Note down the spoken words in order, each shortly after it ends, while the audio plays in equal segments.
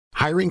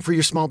Hiring for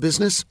your small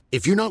business?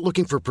 If you're not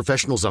looking for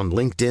professionals on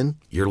LinkedIn,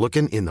 you're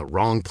looking in the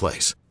wrong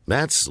place.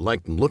 That's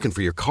like looking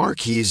for your car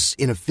keys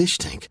in a fish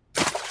tank.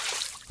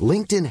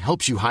 LinkedIn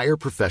helps you hire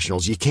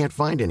professionals you can't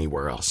find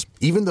anywhere else,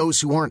 even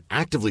those who aren't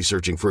actively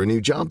searching for a new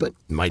job but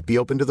might be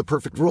open to the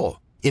perfect role.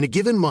 In a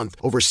given month,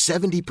 over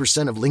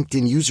 70% of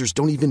LinkedIn users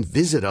don't even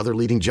visit other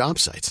leading job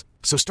sites.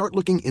 So start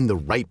looking in the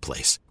right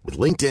place. With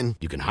LinkedIn,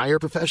 you can hire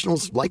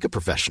professionals like a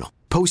professional.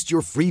 Post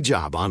your free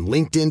job on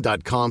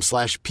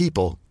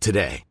linkedin.com/people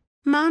today.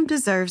 Mom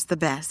deserves the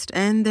best,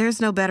 and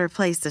there's no better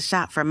place to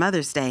shop for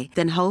Mother's Day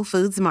than Whole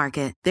Foods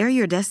Market. They're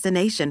your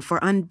destination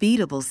for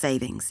unbeatable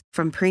savings,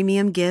 from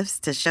premium gifts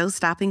to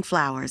show-stopping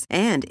flowers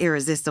and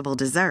irresistible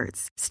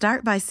desserts.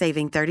 Start by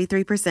saving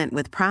 33%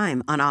 with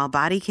Prime on all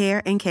body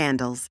care and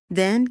candles.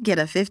 Then get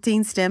a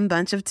 15-stem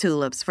bunch of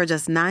tulips for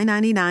just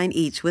 $9.99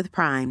 each with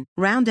Prime.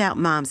 Round out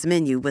Mom's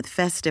menu with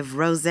festive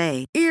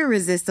rosé,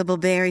 irresistible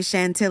berry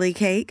chantilly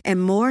cake,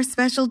 and more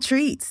special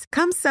treats.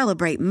 Come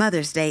celebrate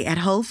Mother's Day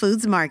at Whole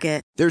Foods Market.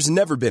 There's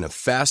never been a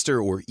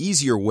faster or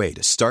easier way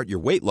to start your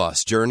weight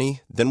loss journey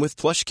than with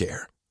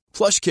PlushCare.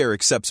 PlushCare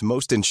accepts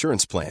most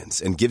insurance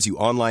plans and gives you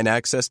online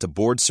access to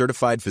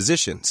board-certified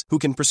physicians who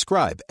can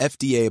prescribe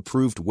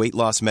FDA-approved weight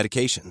loss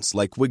medications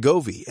like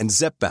Wegovy and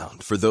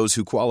Zepbound for those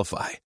who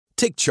qualify.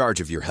 Take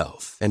charge of your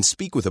health and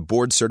speak with a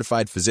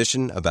board-certified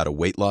physician about a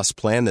weight loss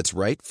plan that's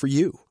right for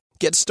you.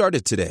 Get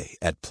started today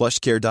at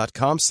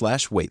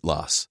plushcare.com/weight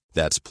loss.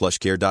 That's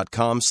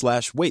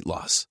plushcare.com/weight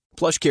loss.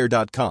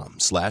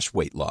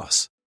 plushcare.com/weight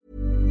loss.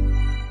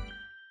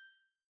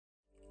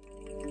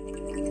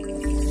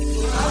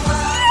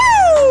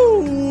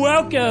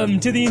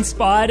 Welcome to the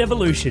Inspired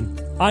Evolution.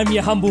 I'm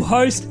your humble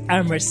host,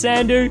 Amrit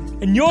Sandhu,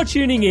 and you're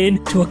tuning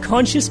in to a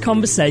conscious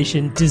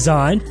conversation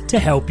designed to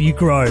help you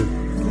grow.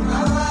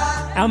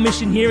 Our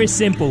mission here is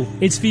simple.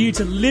 It's for you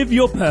to live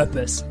your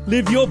purpose,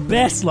 live your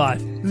best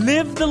life,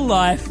 live the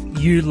life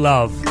you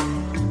love.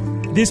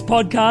 This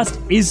podcast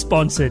is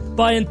sponsored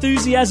by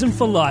Enthusiasm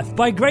for Life,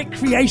 by Great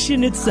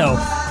Creation itself.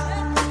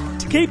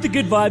 To keep the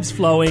good vibes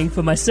flowing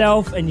for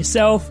myself and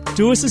yourself,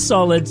 do us a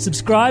solid,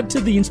 subscribe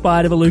to the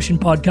Inspired Evolution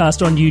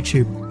podcast on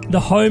YouTube, the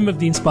home of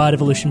the Inspired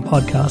Evolution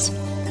podcast.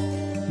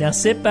 Now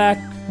sit back,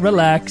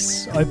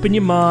 relax, open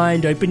your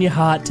mind, open your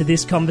heart to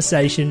this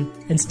conversation,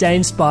 and stay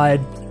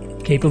inspired.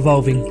 Keep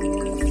evolving.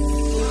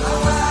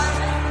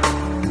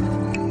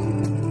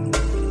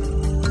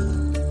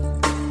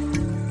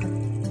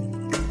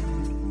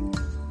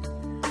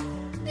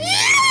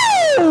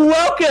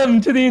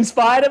 Welcome to the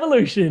Inspired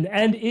Evolution,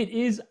 and it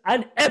is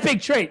an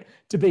epic treat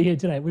to be here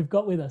today. We've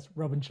got with us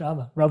Robin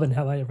Sharma. Robin,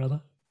 how are you,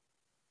 brother?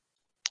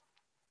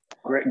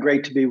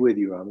 Great to be with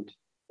you, Robin.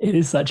 It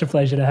is such a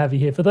pleasure to have you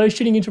here. For those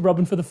tuning into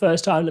Robin for the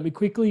first time, let me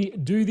quickly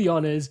do the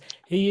honors.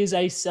 He is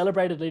a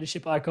celebrated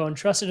leadership icon,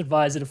 trusted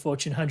advisor to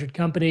Fortune 100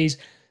 companies,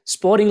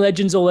 sporting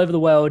legends all over the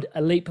world,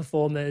 elite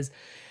performers,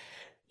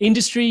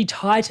 industry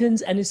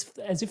titans, and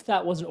as if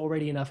that wasn't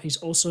already enough, he's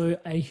also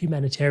a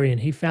humanitarian.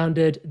 He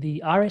founded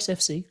the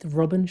RSFC, the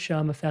Robin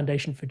Sharma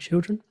Foundation for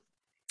Children.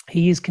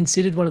 He is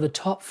considered one of the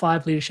top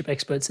 5 leadership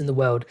experts in the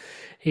world.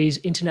 He's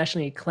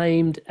internationally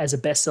acclaimed as a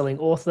best-selling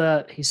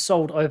author. He's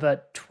sold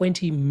over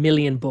 20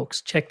 million books.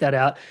 Check that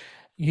out.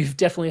 You've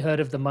definitely heard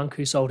of the monk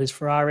who sold his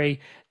Ferrari.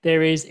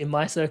 There is, in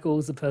my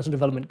circles, the personal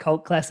development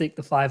cult classic,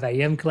 the 5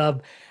 a.m.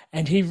 Club.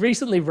 And he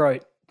recently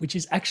wrote, which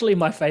is actually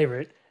my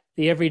favorite,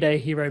 the Everyday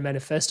Hero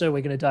Manifesto.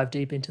 We're going to dive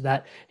deep into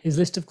that. His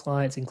list of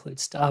clients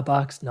includes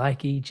Starbucks,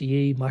 Nike,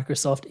 GE,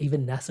 Microsoft,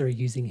 even NASA are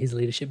using his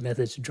leadership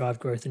methods to drive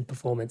growth and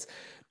performance.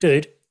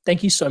 Dude,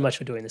 thank you so much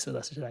for doing this with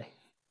us today.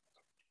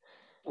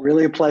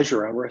 Really a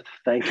pleasure, Amrit.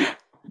 Thank you.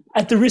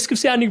 At the risk of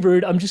sounding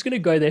rude, I'm just going to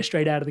go there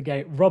straight out of the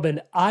gate. Robin,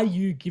 are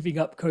you giving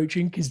up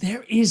coaching? Because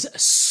there is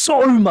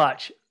so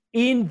much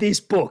in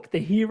this book, the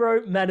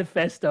Hero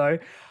Manifesto.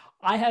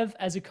 I have,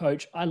 as a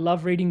coach, I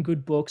love reading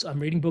good books. I'm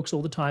reading books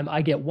all the time.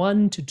 I get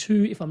 1 to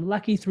 2, if I'm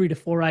lucky, 3 to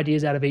 4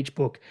 ideas out of each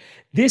book.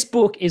 This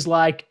book is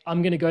like,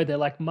 I'm going to go there,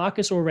 like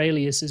Marcus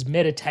Aurelius's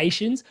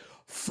Meditations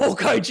for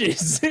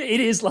coaches. It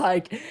is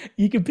like,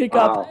 you can pick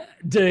up,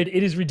 dude,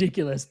 it is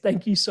ridiculous.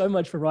 Thank you so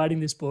much for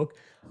writing this book.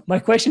 My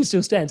question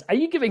still stands. Are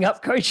you giving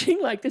up coaching?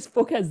 Like, this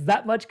book has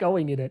that much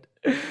going in it.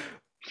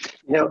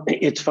 You know,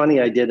 it's funny.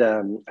 I did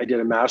a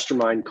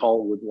mastermind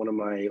call with one of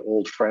my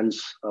old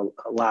friends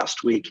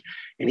last week,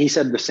 and he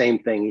said the same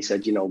thing. He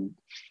said, you know,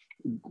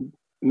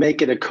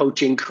 make it a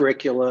coaching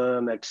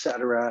curriculum,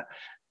 etc.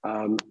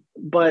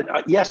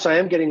 But yes, I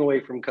am getting away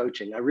from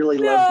coaching. I really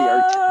love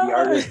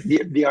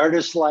the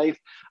artist life.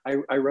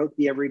 I wrote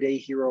the Everyday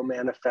Hero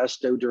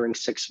Manifesto during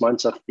 6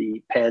 months of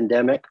the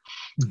pandemic.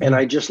 Mm-hmm. And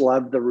I just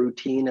love the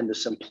routine and the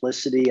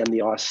simplicity and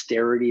the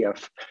austerity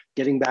of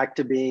getting back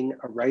to being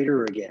a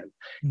writer again.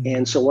 Mm-hmm.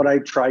 And so what I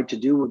tried to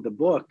do with the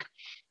book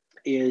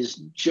is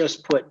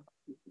just put,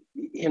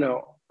 you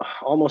know,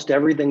 almost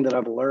everything that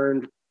I've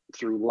learned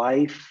through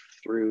life,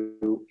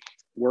 through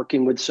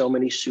working with so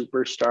many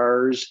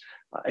superstars,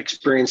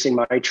 experiencing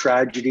my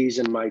tragedies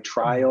and my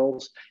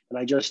trials. And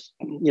I just,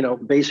 you know,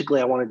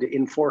 basically I wanted to,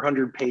 in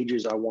 400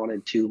 pages, I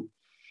wanted to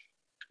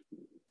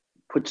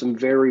put some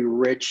very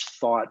rich,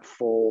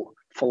 thoughtful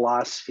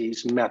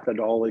philosophies,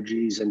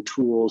 methodologies, and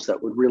tools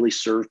that would really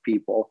serve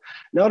people,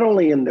 not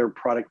only in their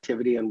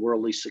productivity and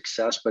worldly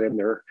success, but in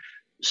their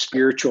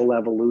spiritual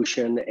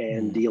evolution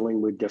and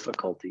dealing with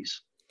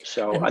difficulties.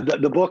 So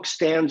the book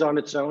stands on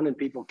its own and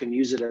people can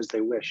use it as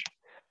they wish.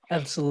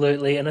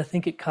 Absolutely. And I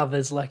think it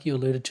covers, like you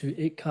alluded to,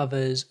 it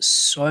covers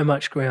so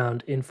much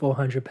ground in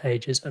 400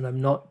 pages. And I'm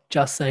not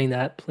just saying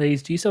that.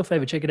 Please do yourself a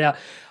favor, check it out.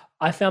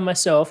 I found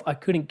myself, I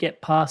couldn't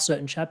get past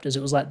certain chapters.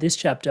 It was like this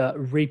chapter,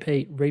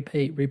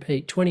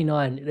 repeat.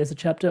 29, there's a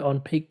chapter on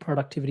peak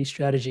productivity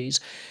strategies.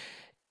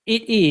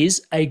 It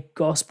is a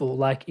gospel.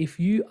 Like if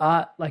you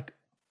are like,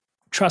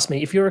 trust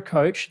me, if you're a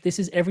coach, this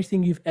is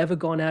everything you've ever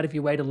gone out of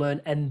your way to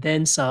learn and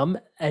then some,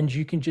 and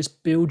you can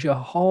just build your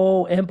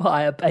whole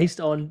empire based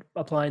on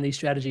applying these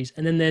strategies.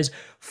 And then there's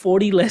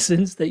 40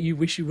 lessons that you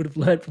wish you would have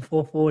learned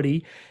before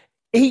 40.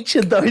 Each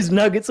of those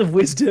nuggets of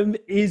wisdom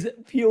is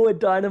pure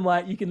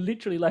dynamite. You can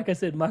literally, like I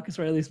said, Marcus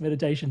Aurelius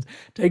Meditations,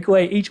 take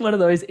away each one of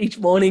those each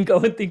morning, go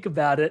and think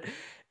about it.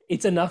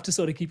 It's enough to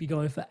sort of keep you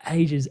going for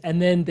ages. And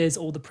then there's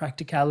all the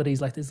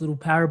practicalities, like there's little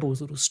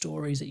parables, little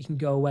stories that you can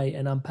go away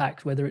and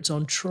unpack, whether it's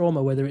on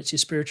trauma, whether it's your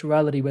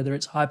spirituality, whether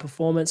it's high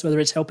performance, whether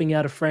it's helping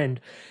out a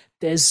friend.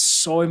 There's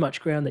so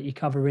much ground that you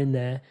cover in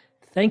there.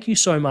 Thank you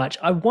so much.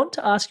 I want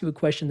to ask you a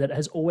question that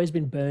has always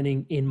been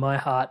burning in my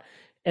heart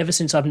ever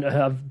since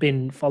I've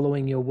been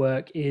following your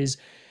work. Is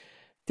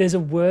there's a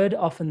word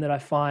often that I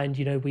find,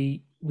 you know,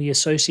 we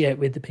associate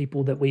with the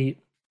people that we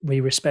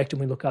respect and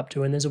we look up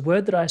to. And there's a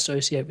word that I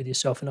associate with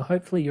yourself, and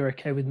hopefully you're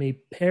okay with me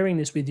pairing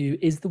this with you,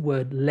 is the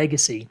word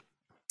legacy.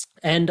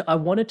 And I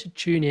wanted to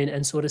tune in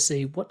and sort of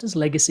see, what does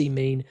legacy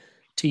mean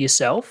to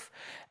yourself?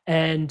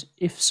 And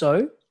if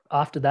so,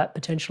 after that,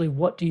 potentially,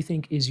 what do you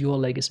think is your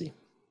legacy?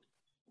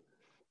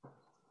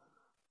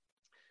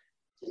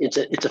 It's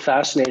a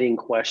fascinating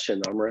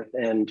question, Amrit.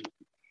 And,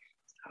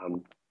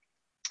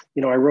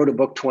 you know, I wrote a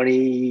book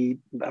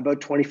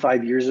about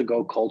 25 years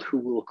ago called Who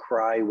Will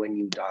Cry When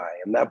You Die?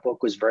 And that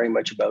book was very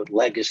much about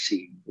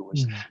legacy. It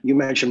was, you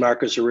mentioned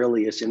Marcus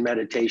Aurelius in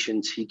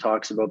Meditations. He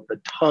talks about the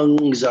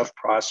tongues of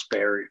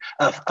prosperity,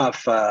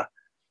 not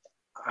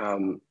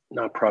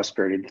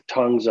prosperity, the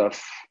tongues of,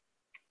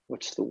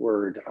 what's the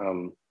word?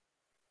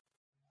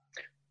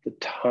 The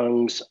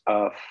tongues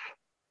of,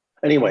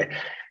 anyway,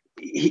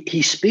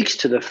 he speaks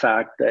to the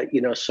fact that,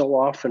 you know, so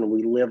often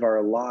we live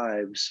our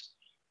lives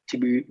to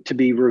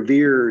be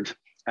revered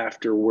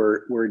after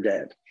we're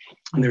dead.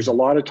 And there's a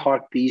lot of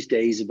talk these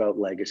days about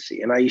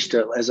legacy. And I used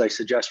to, as I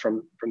suggest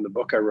from the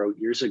book I wrote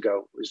years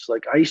ago, was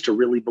like, I used to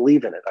really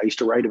believe in it. I used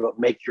to write about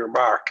make your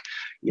mark,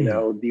 you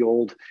know, the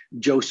old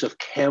Joseph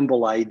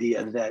Campbell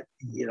idea that,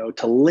 you know,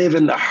 to live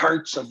in the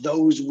hearts of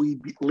those we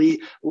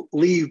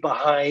leave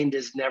behind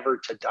is never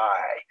to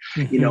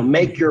die, you know,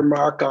 make your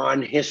mark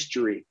on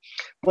history.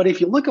 But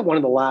if you look at one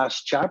of the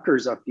last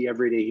chapters of the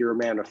Everyday Hero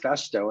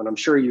Manifesto, and I'm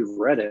sure you've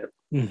read it,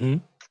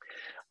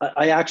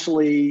 I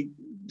actually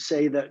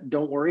say that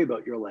don't worry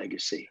about your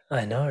legacy.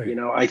 I know. You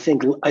know, I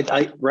think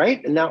I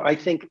right. And now I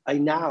think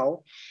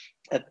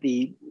at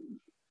the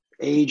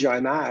age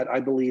I'm at, I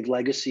believe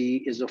legacy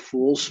is a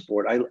fool's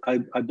sport.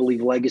 I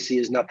believe legacy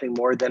is nothing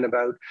more than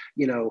about,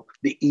 you know,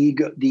 the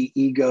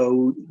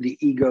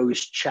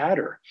ego's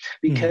chatter.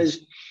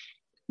 Because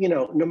you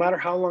know, no matter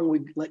how long we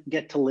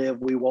get to live,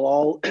 we will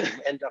all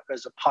end up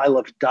as a pile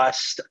of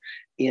dust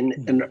in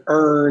an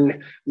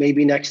urn,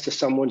 maybe next to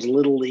someone's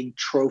little league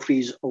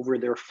trophies over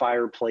their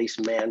fireplace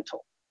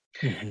mantle.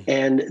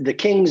 And the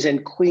kings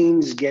and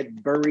queens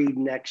get buried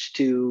next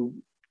to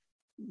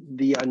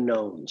the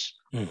unknowns.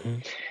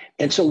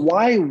 And so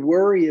why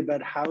worry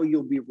about how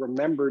you'll be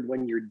remembered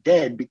when you're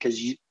dead?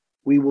 Because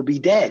we will be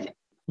dead.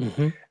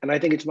 And I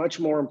think it's much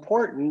more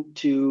important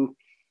to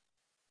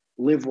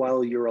live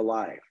while you're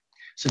alive.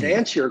 So to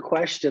answer your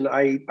question,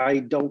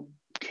 I don't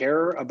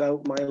care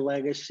about my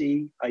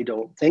legacy. I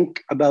don't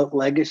think about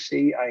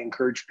legacy. I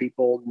encourage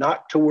people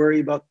not to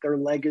worry about their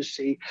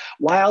legacy.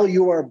 While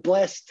you are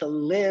blessed to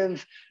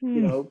live,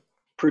 you know,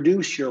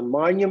 produce your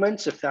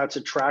monuments if that's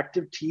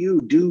attractive to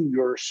you. Do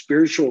your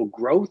spiritual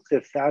growth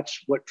if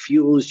that's what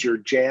fuels your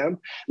jam.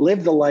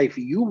 Live the life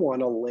you want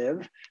to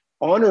live.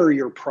 Honor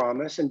your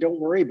promise and don't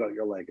worry about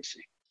your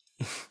legacy.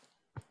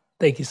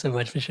 Thank you so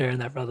much for sharing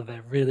that, Brother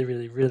Bear. Really,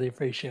 really, really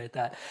appreciate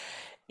that.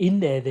 In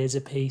there's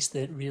a piece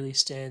that really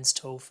stands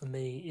tall for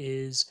me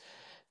is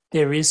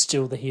there is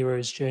still the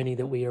hero's journey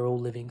that we are all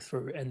living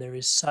through. And there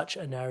is such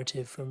a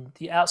narrative from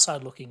the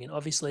outside looking in.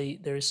 Obviously,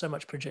 there is so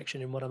much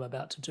projection in what I'm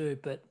about to do,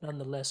 but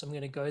nonetheless, I'm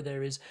going to go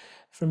there is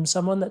from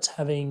someone that's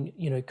having,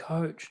 you know,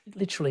 coach,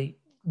 literally,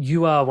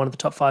 you are one of the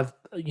top 5,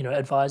 you know,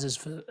 advisors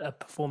for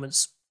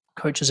performance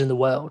coaches in the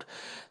world.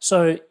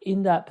 So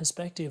in that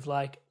perspective,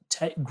 like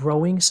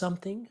growing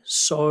something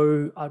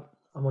so I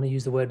want to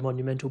use the word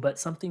monumental, but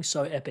something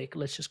so epic,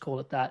 let's just call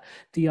it that,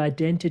 the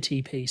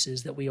identity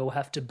pieces that we all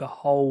have to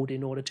behold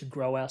in order to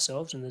grow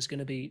ourselves. And there's going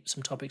to be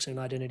some topics in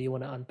identity I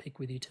want to unpick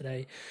with you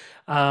today.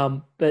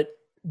 But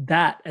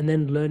that, and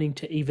then learning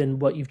to even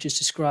what you've just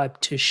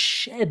described, to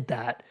shed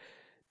that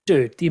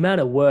Dude, the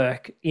amount of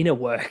work, inner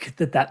work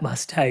that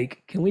must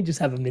take. Can we just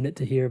have a minute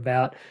to hear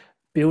about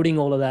building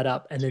all of that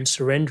up and then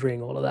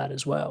surrendering all of that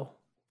as well?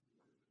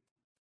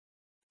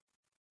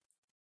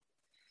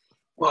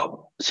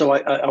 Well, so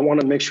I want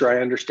to make sure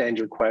I understand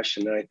your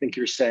question. And I think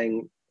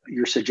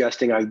you're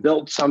suggesting I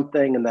built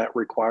something and that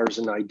requires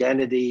an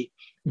identity,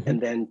 Mhm.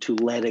 and then to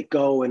let it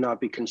go and not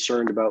be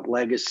concerned about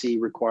legacy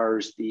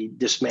requires the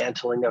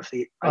dismantling of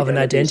the Of an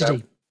identity.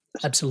 identity.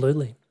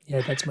 Absolutely.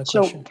 Yeah, that's my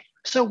So, question.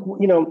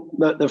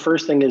 the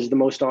first thing is, the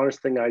most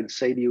honest thing I'd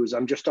say to you is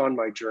I'm just on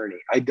my journey.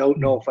 I don't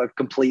know Mm. if I've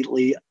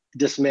completely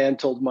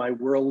dismantled my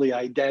worldly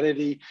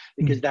identity,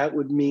 because Mm. that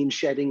would mean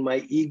shedding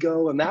my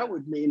ego, and that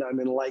would mean I'm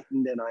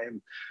enlightened, and I am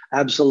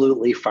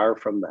absolutely far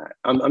from that.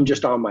 I'm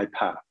just Mm. on my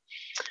path.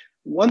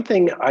 One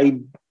thing I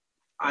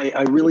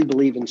really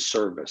believe in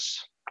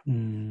service.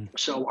 Mm.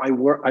 So I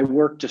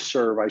work to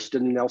serve. I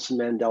stood in Nelson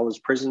Mandela's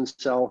prison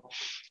cell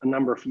a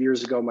number of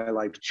years ago. My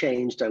life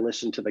changed. I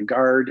listened to the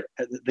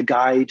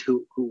guide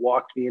who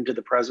walked me into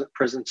the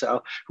prison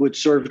cell, who had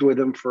served with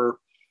him for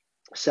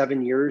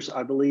 7 years,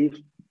 I believe.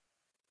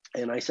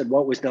 And I said,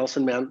 "What was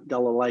Nelson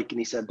Mandela like?" And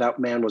he said, "That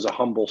man was a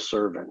humble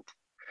servant."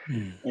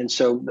 Mm. And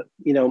so,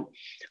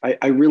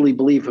 I really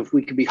believe if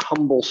we could be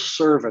humble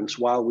servants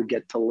while we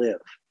get to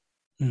live,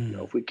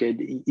 Mm. if we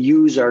could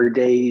use our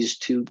days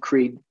to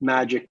create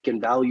magic and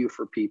value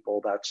for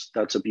people,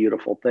 that's a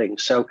beautiful thing.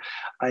 So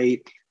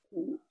I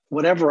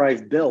whatever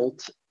I've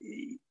built,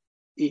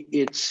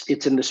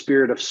 it's in the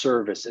spirit of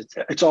service.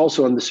 It's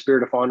also in the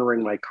spirit of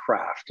honoring my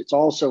craft. It's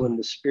also in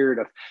the spirit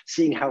of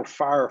seeing how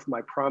far of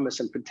my promise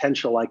and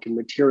potential I can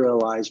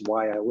materialize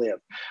while I live.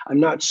 I'm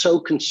not so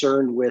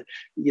concerned with,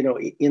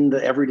 in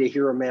the Everyday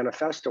Hero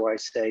Manifesto, I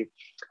say,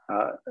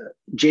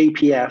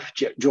 JPF,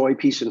 joy,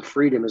 peace, and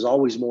freedom, is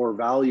always more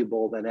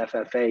valuable than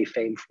FFA,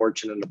 fame,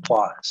 fortune, and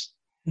applause.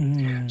 So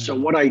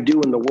Mm. what I do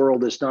in the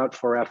world is not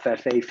for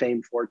FFA,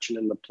 fame, fortune,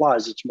 and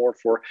applause. It's more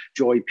for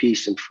joy,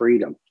 peace, and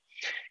freedom.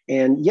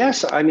 And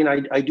yes, I mean,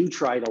 I do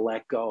try to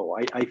let go.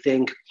 I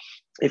think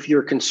if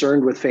you're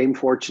concerned with fame,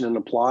 fortune, and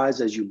applause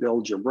as you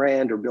build your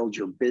brand or build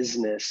your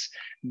business,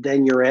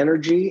 then your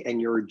energy and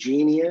your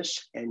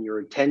genius and your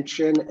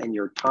attention and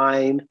your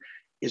time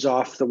is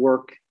off the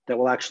work that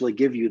will actually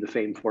give you the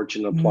fame,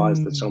 fortune, and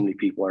applause that so Mm. many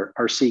people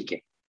are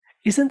seeking.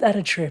 Isn't that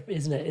a trip,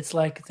 isn't it? It's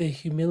like the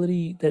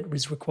humility that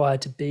is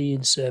required to be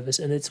in service.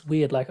 And it's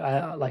weird.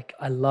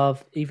 I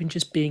love even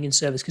just being in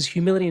service, because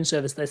humility and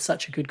service, they're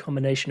such a good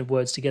combination of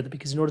words together,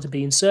 because in order to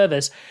be in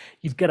service,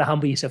 you've got to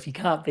humble yourself. You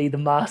can't be the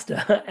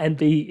master and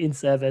be in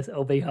service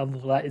or be humble.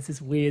 Like, it's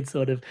this weird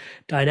sort of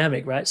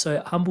dynamic, right?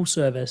 So humble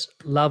service,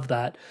 love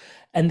that.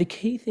 And the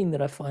key thing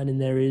that I find in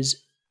there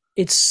is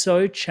it's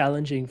so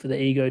challenging for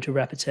the ego to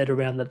wrap its head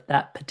around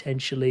that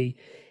potentially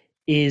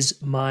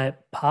is my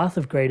path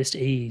of greatest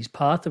ease,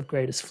 path of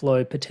greatest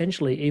flow,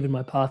 potentially even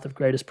my path of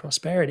greatest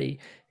prosperity,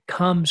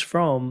 comes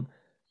from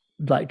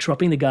like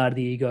dropping the guard of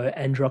the ego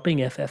and dropping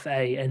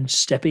FFA and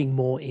stepping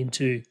more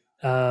into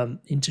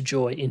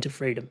joy, into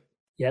freedom.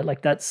 Yeah,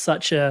 like that's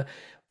such a,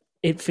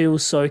 it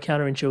feels so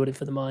counterintuitive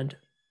for the mind.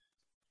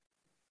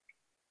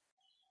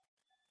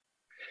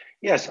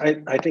 Yes,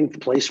 I think the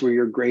place where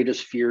your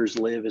greatest fears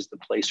live is the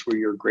place where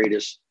your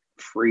greatest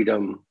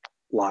freedom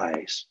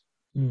lies.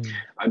 Mm.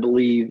 I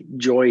believe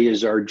joy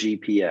is our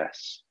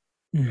GPS.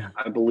 Mm.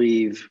 I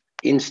believe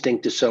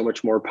instinct is so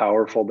much more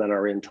powerful than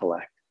our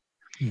intellect.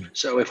 Mm.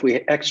 So if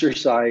we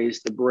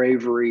exercise the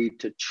bravery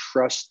to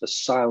trust the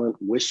silent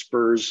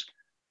whispers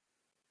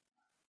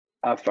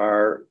of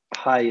our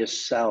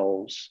highest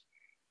selves,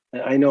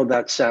 and I know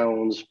that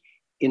sounds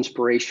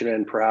inspirational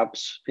and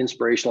perhaps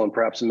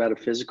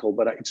metaphysical,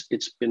 but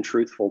it's been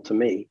truthful to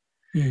me.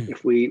 Mm.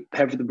 If we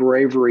have the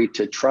bravery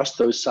to trust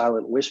those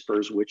silent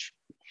whispers, which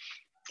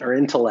our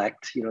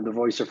intellect, the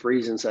voice of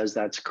reason says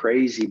that's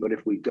crazy, but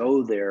if we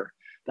go there,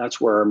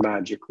 that's where our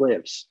magic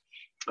lives.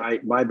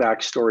 My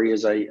backstory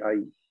is I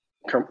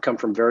come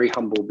from very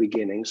humble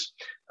beginnings,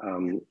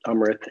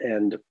 Amrit,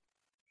 and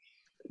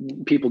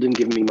people didn't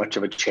give me much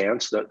of a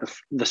chance.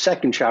 The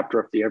second chapter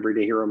of the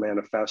Everyday Hero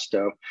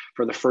Manifesto,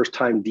 for the first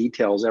time,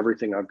 details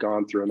everything I've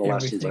gone through and the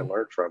lessons I Everything.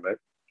 learned from it.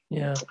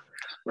 Yeah.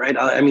 Right.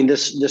 I mean,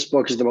 this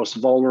book is the most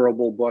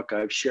vulnerable book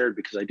I've shared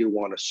because I do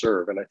want to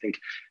serve. And I think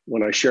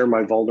when I share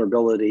my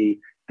vulnerability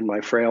and my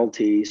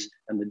frailties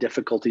and the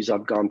difficulties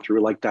I've gone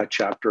through, like that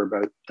chapter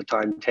about the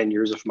time 10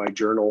 years of my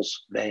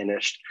journals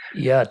vanished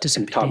Yeah.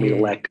 and taught me to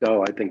Disappear. let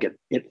go, I think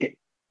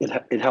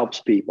it helps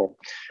people.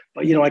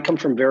 But, I come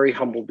from very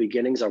humble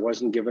beginnings. I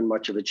wasn't given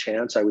much of a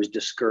chance. I was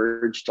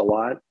discouraged a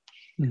lot.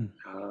 Mm.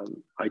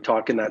 I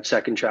talk in that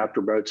second chapter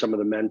about some of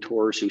the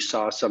mentors who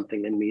saw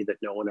something in me that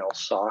no one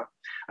else saw.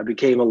 I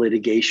became a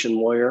litigation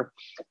lawyer.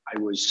 I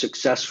was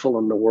successful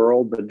in the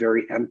world, but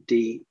very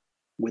empty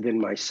within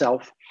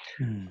myself.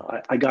 Mm.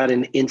 I got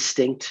an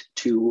instinct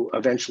to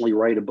eventually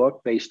write a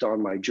book based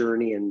on my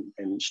journey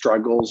and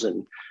struggles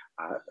and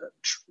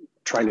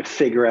trying to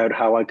figure out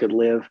how I could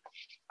live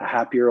a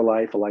happier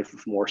life, a life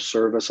of more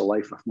service, a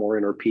life of more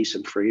inner peace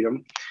and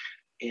freedom.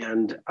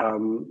 And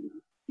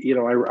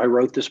I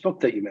wrote this book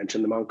that you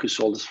mentioned, The Monk Who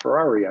Sold His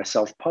Ferrari. I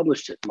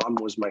self-published it. Mom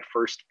was my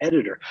first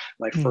editor.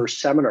 My first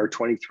seminar,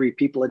 23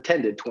 people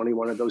attended.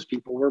 21 of those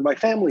people were my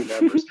family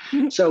members.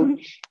 So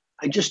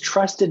I just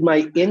trusted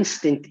my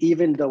instinct,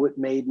 even though it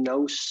made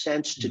no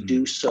sense to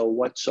do so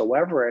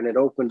whatsoever. And it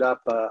opened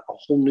up a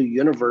whole new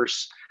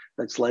universe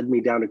that's led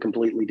me down a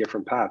completely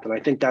different path. And I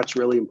think that's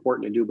really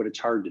important to do, but it's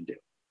hard to do.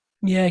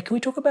 Yeah, can we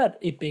talk about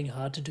it being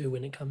hard to do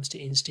when it comes to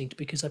instinct?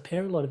 Because I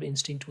pair a lot of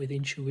instinct with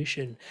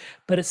intuition,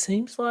 but it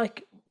seems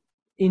like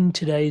in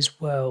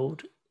today's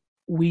world,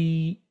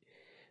 we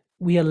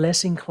are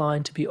less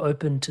inclined to be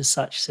open to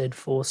such said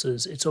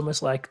forces. It's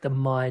almost like the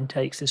mind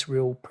takes this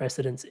real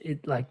precedence.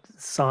 It like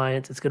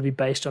science, it's going to be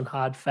based on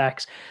hard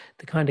facts,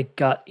 the kind of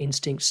gut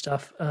instinct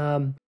stuff.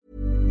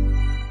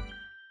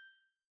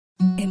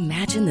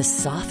 Imagine the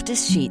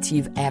softest sheets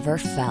you've ever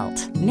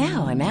felt.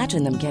 Now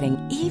imagine them getting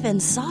even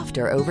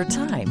softer over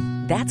time.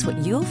 That's what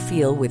you'll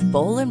feel with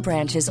Boll &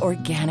 Branch's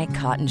organic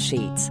cotton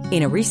sheets.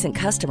 In a recent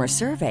customer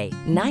survey,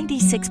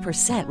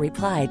 96%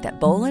 replied that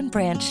Boll &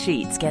 Branch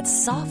sheets get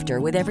softer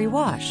with every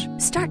wash.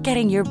 Start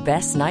getting your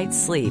best night's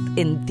sleep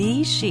in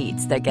these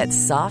sheets that get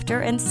softer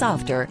and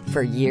softer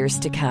for years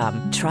to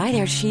come. Try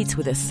their sheets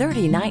with a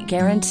 30-night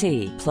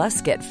guarantee. Plus,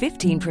 get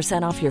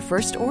 15% off your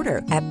first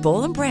order at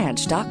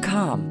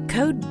bollandbranch.com.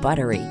 Code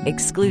BUTTERY.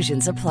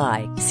 Exclusions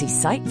apply. See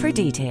site for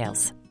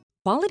details.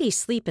 Quality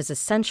sleep is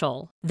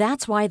essential.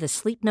 That's why the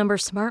Sleep Number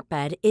Smart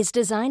Bed is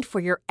designed for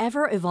your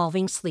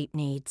ever-evolving sleep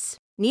needs.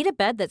 Need a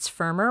bed that's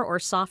firmer or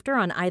softer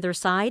on either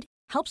side?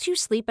 Helps you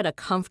sleep at a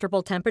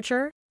comfortable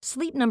temperature?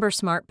 Sleep Number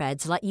Smart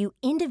Beds let you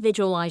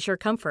individualize your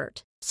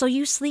comfort, so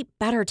you sleep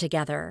better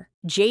together.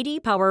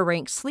 J.D. Power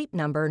ranks Sleep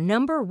Number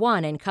number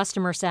 1 in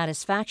customer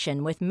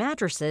satisfaction with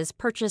mattresses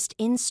purchased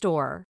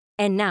in-store.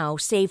 And now,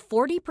 save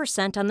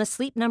 40% on the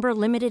Sleep Number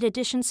Limited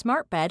Edition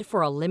Smart Bed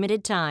for a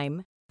limited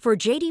time. For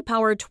J.D.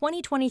 Power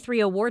 2023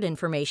 award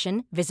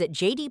information, visit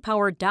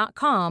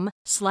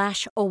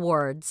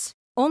jdpower.com/awards.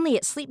 Only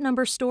at Sleep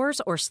Number stores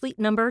or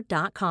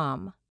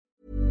sleepnumber.com.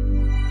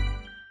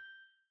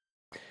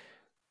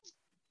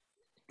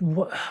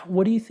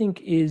 What do you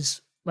think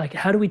is, like,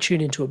 how do we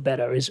tune into it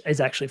better is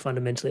actually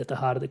fundamentally at the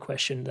heart of the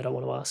question that I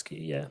want to ask you.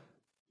 Yeah.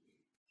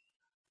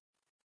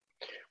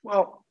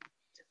 Well,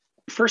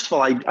 first of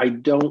all, I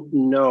don't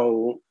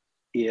know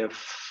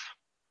if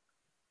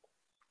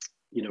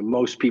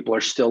most people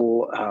are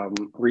still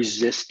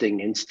resisting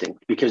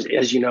instinct, because,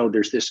 as you know,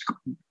 there's this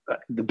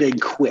the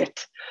big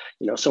quit.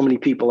 So many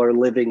people are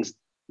leaving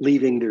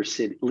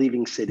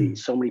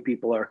cities. So many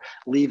people are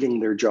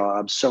leaving their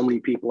jobs. So many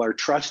people are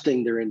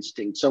trusting their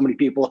instinct. So many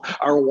people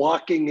are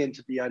walking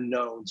into the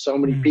unknown. So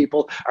many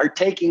people are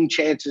taking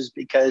chances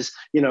because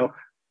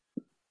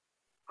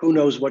who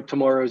knows what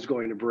tomorrow is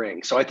going to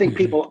bring. So I think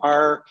people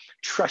are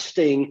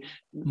trusting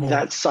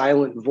that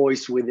silent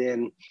voice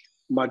within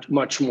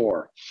much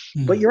more.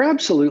 But you're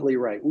absolutely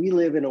right. We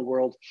live in a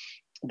world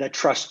that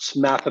trusts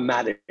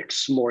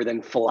mathematics more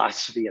than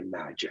philosophy and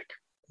magic.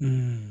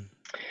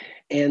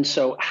 And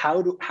so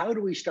how do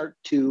we start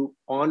to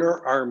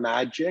honor our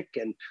magic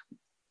and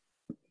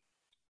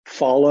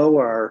follow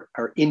our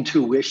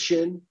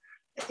intuition?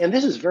 And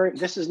this is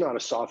not a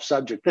soft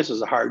subject. This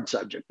is a hard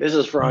subject. This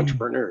is for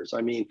entrepreneurs.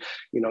 I mean,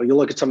 you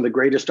look at some of the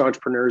greatest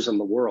entrepreneurs in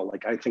the world.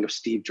 Like, I think of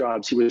Steve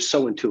Jobs. He was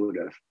so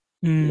intuitive.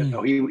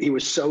 He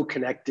was so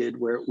connected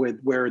with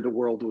where the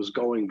world was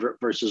going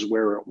versus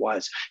where it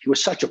was. He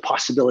was such a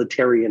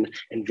possibilitarian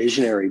and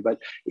visionary. But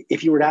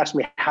if you were to ask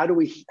me, how do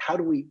we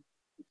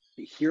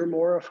hear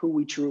more of who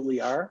we truly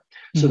are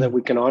so that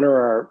we can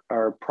honor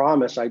our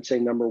promise, I'd say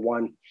number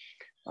one,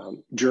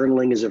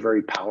 journaling is a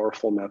very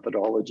powerful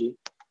methodology.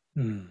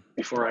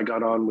 Before I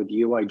got on with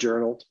you, I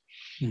journaled.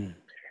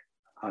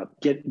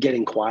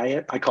 Getting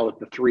quiet. I call it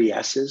the 3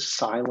 S's: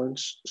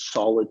 silence,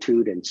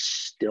 solitude, and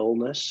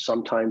stillness.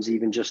 Sometimes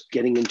even just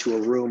getting into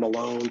a room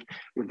alone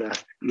with a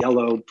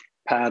yellow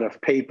pad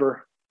of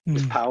paper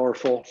is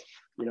powerful,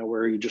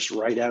 where you just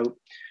write out.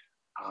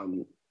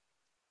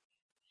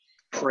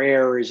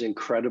 Prayer is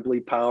incredibly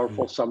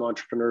powerful. Some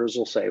entrepreneurs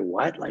will say,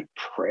 what? Like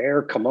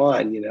prayer? Come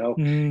on,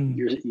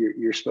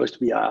 you're supposed to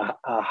be a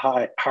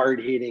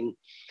hard-hitting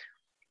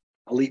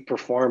elite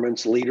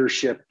performance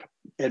leadership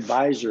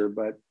advisor,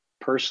 but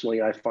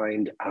personally, I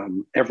find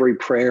every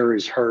prayer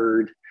is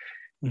heard,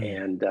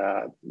 and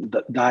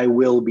thy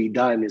will be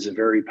done is a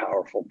very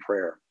powerful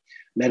prayer.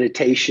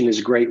 Meditation is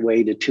a great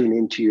way to tune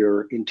into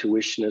your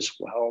intuition as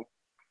well.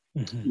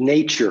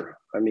 Nature.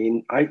 I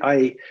mean,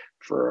 I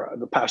for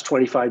the past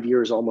 25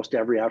 years, almost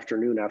every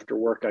afternoon after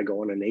work, I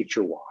go on a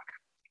nature walk.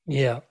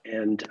 Yeah.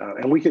 And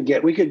we could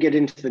get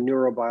into the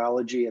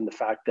neurobiology and the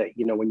fact that,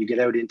 when you get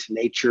out into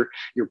nature,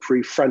 your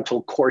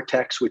prefrontal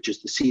cortex, which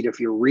is the seat of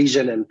your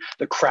reason and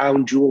the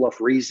crown jewel of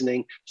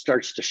reasoning,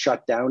 starts to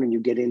shut down, and you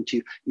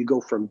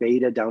go from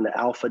beta down to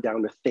alpha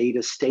down to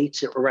theta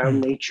states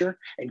around nature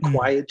and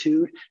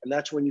quietude. And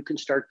that's when you can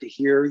start to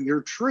hear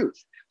your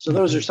truth. So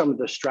those are some of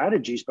the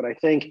strategies. But I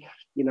think,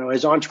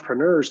 as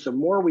entrepreneurs, the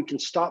more we can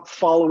stop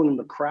following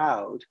the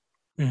crowd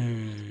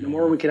The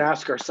more we can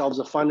ask ourselves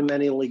a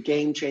fundamentally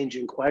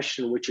game-changing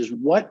question, which is,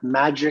 what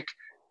magic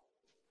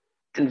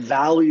and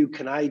value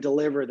can I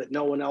deliver that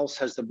no one else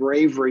has the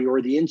bravery or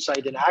the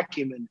insight and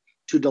acumen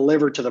to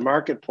deliver to the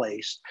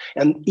marketplace?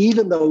 And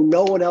even though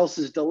no one else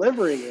is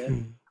delivering it,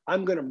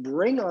 I'm going to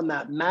bring on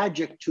that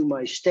magic to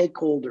my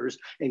stakeholders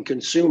and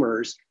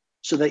consumers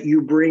so that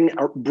you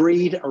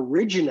breed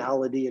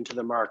originality into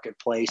the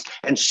marketplace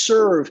and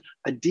serve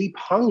a deep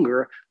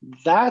hunger.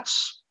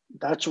 That's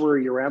where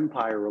your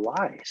empire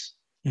lies.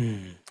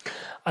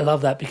 I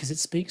love that, because it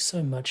speaks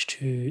so much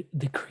to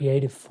the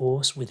creative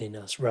force within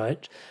us,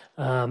 right?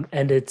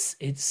 And it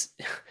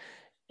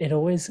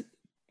always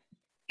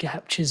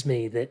captures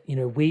me that,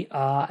 we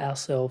are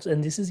ourselves,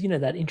 and this is,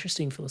 that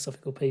interesting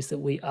philosophical piece that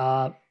we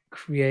are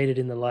created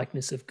in the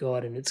likeness of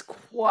God, and it's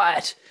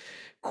quite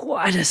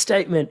a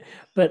statement.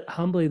 But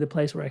humbly, the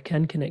place where I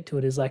can connect to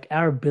it is like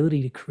our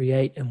ability to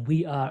create, and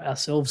we are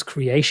ourselves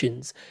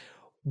creations.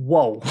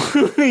 Whoa.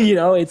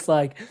 It's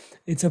like,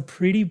 it's a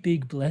pretty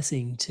big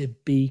blessing to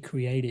be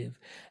creative.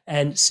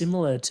 And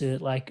similar to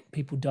like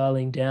people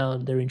dialing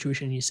down their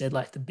intuition, you said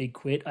like the big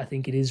quit, I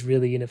think it is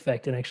really in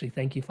effect. And actually,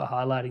 thank you for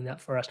highlighting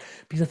that for us,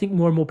 because I think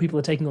more and more people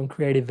are taking on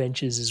creative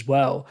ventures as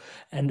well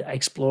and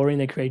exploring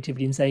their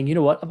creativity and saying, you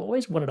know what, I've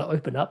always wanted to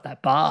open up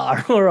that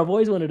bar, or I've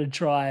always wanted to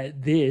try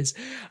this.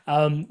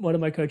 One of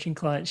my coaching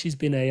clients, she's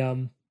been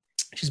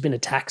a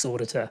tax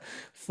auditor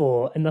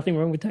and nothing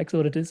wrong with tax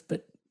auditors,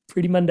 but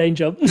pretty mundane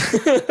job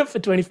for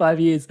 25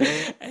 years.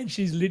 And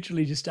she's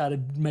literally just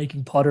started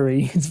making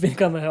pottery. It's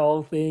become a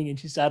whole thing. And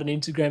she started an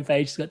Instagram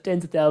page. She's got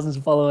tens of thousands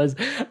of followers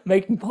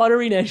making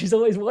pottery now. She's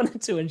always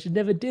wanted to, and she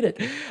never did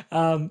it,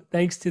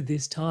 thanks to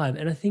this time.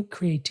 And I think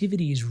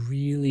creativity is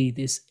really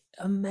this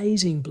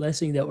amazing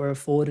blessing that we're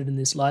afforded in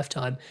this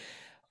lifetime.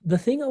 The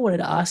thing I wanted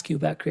to ask you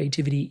about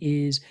creativity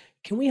is,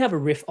 can we have a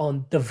riff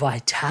on the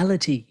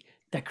vitality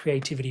that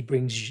creativity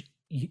brings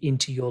you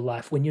into your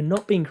life? When you're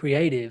not being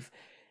creative,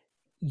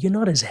 you're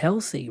not as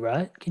healthy,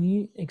 right? Can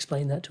you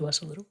explain that to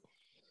us a little?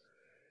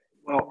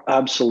 Well,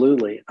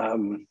 absolutely.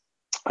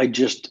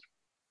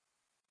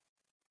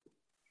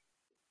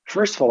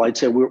 First of all, I'd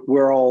say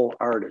we're all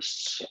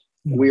artists.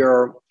 We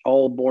are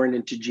all born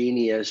into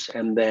genius,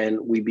 and then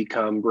we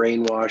become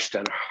brainwashed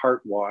and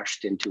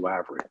heart-washed into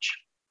average.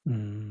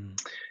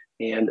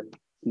 And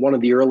one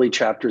of the early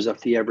chapters of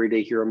the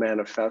Everyday Hero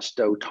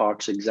Manifesto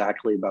talks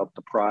exactly about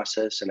the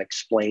process and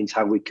explains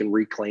how we can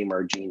reclaim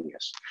our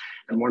genius.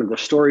 And one of the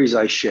stories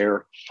I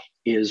share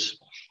is,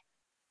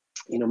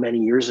 many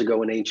years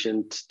ago in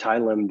ancient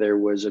Thailand, there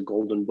was a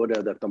golden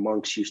Buddha that the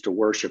monks used to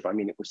worship. I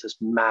mean, it was this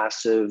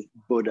massive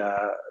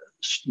Buddha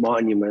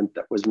monument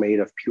that was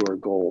made of pure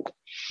gold.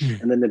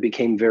 And then it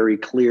became very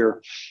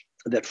clear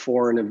that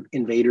foreign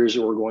invaders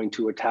were going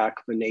to attack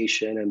the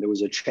nation, and there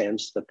was a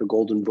chance that the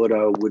golden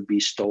Buddha would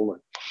be stolen.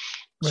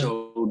 Right.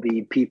 So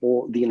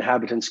the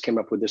inhabitants came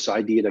up with this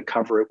idea to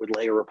cover it with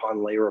layer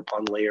upon layer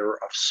upon layer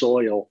of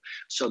soil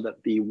so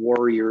that the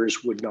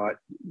warriors would not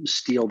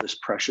steal this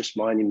precious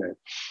monument.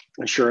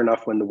 And sure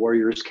enough, when the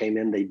warriors came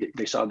in,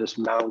 they saw this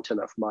mountain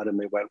of mud and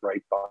they went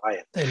right by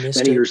it.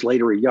 Many years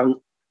later,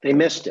 they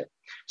missed it.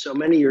 So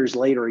many years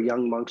later, a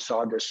young monk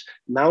saw this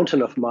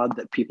mountain of mud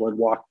that people had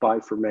walked by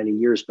for many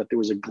years, but there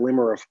was a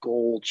glimmer of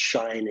gold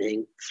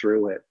shining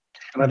through it.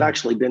 And I've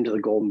actually been to the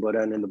Golden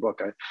Buddha, and in the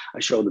book, I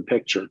show the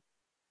picture.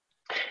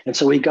 And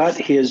so he got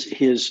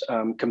his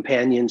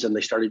companions, and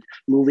they started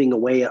moving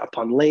away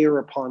upon layer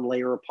upon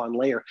layer upon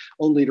layer,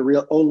 only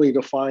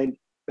to find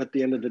at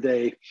the end of the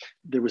day,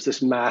 there was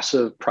this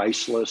massive,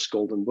 priceless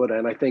Golden Buddha.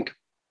 And I think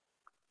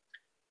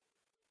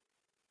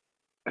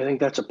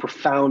that's a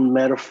profound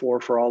metaphor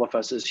for all of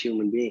us as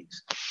human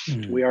beings.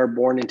 We are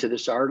born into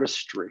this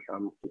artistry.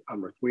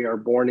 We are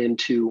born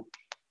into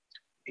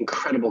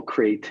incredible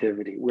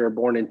creativity. We are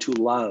born into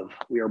love.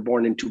 We are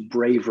born into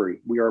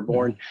bravery. We are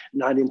born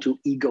not into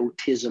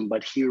egotism,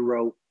 but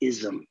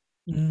heroism.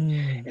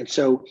 And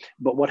so,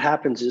 but what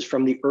happens is,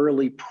 from the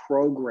early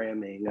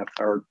programming of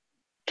our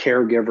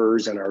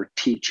caregivers and our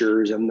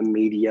teachers and the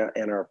media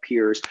and our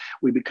peers,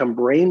 we become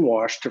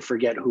brainwashed to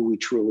forget who we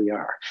truly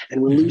are,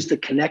 and we lose the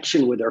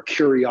connection with our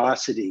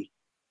curiosity.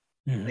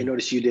 I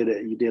noticed you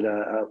did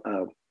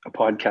a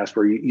podcast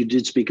where you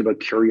did speak about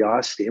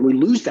curiosity, and we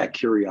lose that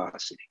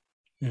curiosity.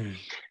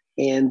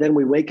 And then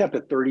we wake up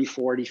at 30,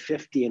 40,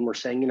 50, and we're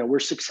saying, we're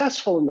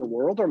successful in the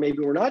world, or maybe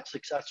we're not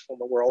successful in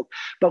the world,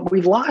 but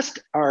we've lost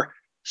our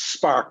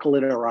sparkle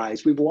in our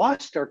eyes. We've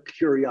lost our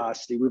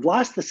curiosity. We've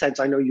lost the sense.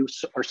 I know you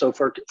are so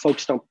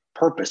focused on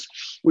purpose.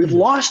 We've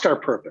lost our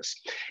purpose.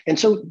 And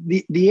so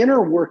the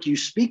inner work you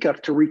speak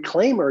of to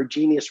reclaim our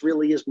genius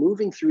really is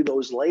moving through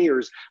those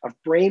layers of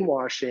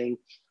brainwashing,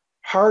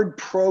 hard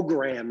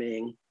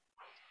programming,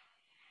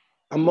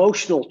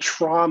 emotional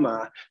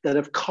trauma that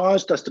have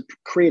caused us to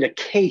create a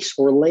case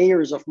or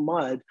layers of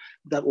mud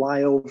that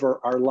lie over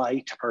our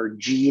light, our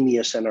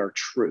genius, and our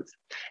truth.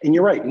 And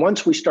you're right.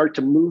 Once we start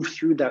to move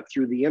through that,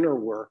 through the inner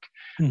work,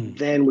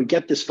 then we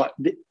get this.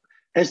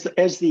 there's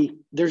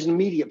an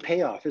immediate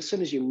payoff. As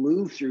soon as you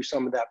move through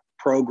some of that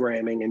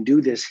programming and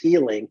do this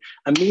healing,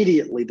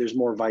 immediately there's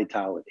more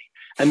vitality.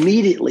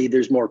 Immediately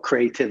there's more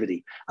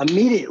creativity.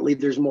 Immediately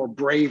there's more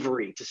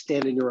bravery to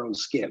stand in your own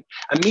skin.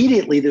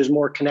 Immediately there's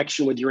more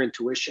connection with your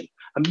intuition.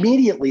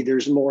 Immediately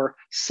there's more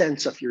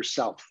sense of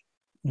yourself.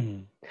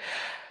 Mm.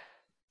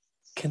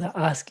 Can I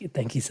ask you,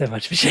 thank you so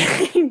much for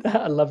sharing that.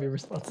 I love your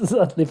responses.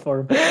 I live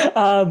for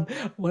them.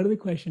 One of the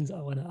questions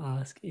I want to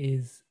ask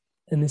is,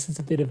 and this is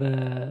a bit of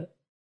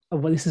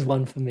well, this is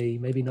one for me,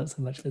 maybe not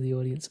so much for the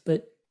audience,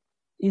 but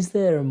is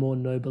there a more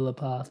nobler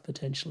path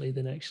potentially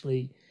than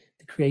actually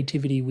the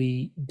creativity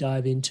we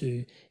dive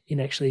into in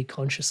actually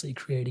consciously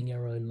creating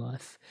our own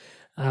life?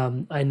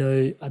 I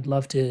know I'd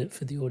love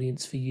for the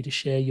audience, for you to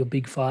share your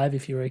big five,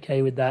 if you're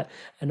okay with that,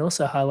 and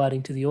also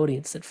highlighting to the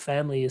audience that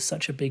family is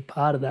such a big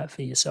part of that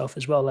for yourself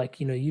as well. Like,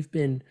 you've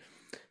been,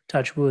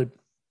 touch wood,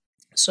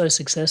 so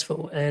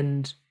successful,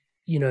 and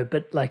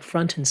but like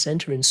front and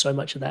center in so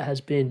much of that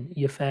has been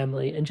your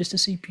family, and just to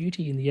see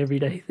beauty in the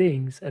everyday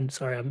things. And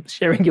sorry, I'm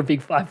sharing your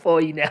big five for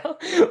you now.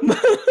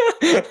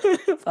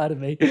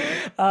 Pardon me.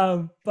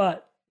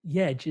 But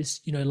yeah,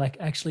 just, like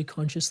actually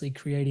consciously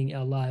creating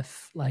our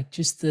life, like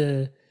just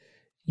like,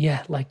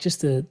 is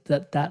there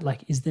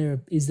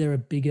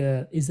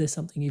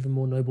something even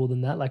more noble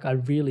than that? Like, I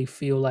really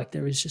feel like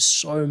there is just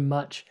so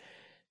much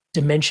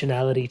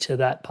dimensionality to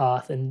that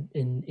path and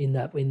in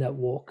that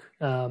walk.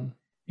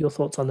 Your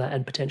thoughts on that,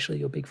 and potentially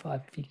your big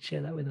five, if you could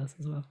share that with us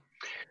as well.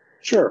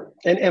 Sure.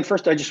 And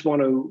first, I just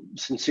want to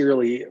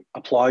sincerely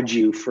applaud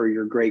you for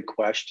your great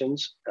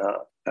questions.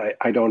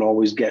 I don't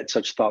always get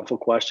such thoughtful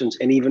questions,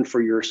 and even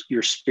for your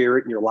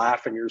spirit and your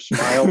laugh and your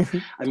smile.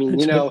 I mean,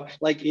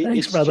 like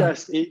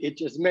Thanks, it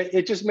just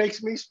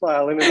makes me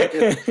smile. And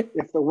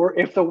if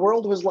the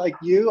world was like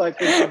you, I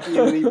think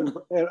it'd be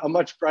a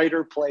much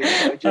brighter place.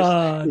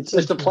 It's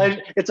just a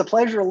pleasure. It's a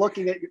pleasure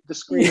looking at the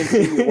screen and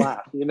seeing you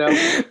laugh.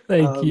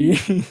 Thank you.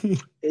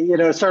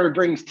 It sort of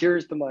brings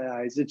tears to my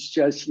eyes. It's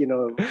just,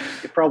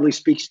 it probably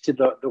speaks to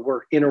the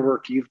inner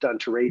work you've done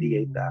to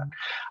radiate that.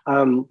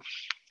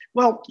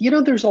 Well,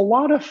 there's a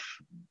lot of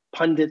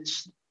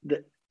pundits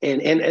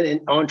and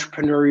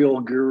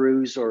entrepreneurial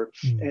gurus,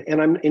 and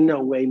I'm in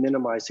no way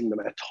minimizing them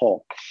at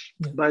all,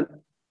 but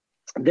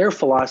their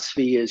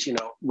philosophy is,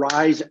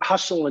 rise,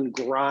 hustle and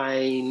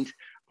grind.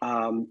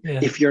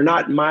 If you're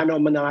not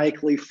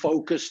monomaniacally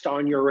focused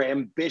on your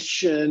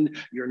ambition,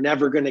 you're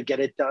never going to get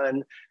it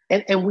done.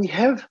 And we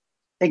have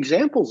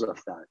examples of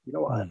that.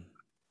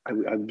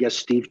 I guess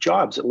Steve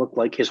Jobs, it looked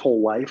like his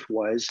whole life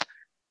was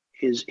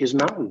his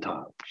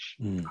mountaintop.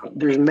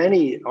 There's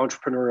many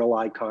entrepreneurial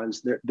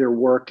icons. Their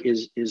work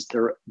is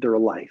their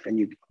life,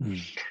 and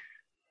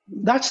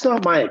that's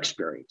not my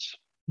experience.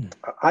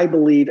 I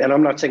believe, and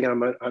I'm not saying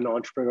I'm an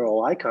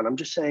entrepreneurial icon. I'm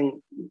just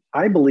saying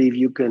I believe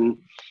you can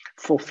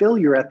fulfill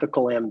your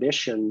ethical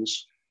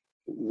ambitions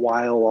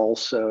while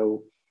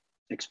also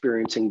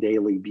experiencing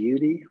daily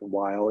beauty,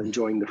 while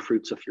enjoying the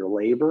fruits of your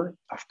labor,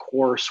 of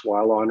course,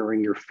 while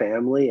honoring your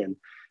family and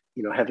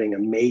having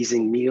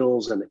amazing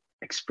meals and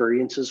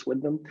experiences with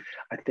them.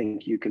 I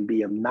think you can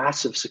be a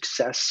massive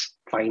success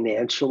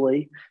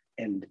financially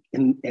and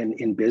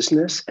in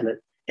business and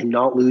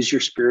not lose your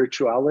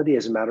spirituality.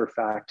 As a matter of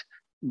fact,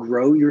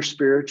 grow your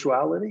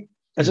spirituality.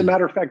 As a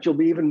matter of fact, you'll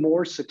be even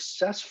more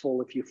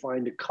successful if you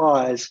find a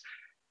cause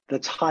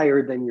that's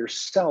higher than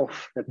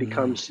yourself that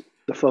becomes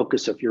the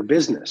focus of your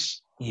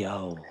business.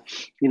 Then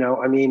you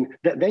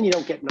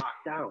don't get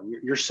knocked down.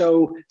 You're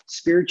so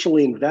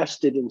spiritually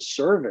invested in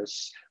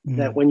service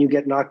that when you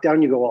get knocked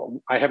down, you go,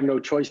 well, I have no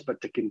choice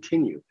but to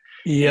continue.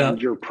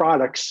 And your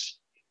products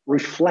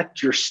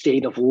reflect your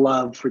state of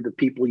love for the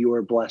people you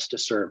are blessed to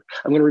serve.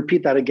 I'm going to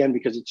repeat that again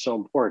because it's so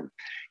important.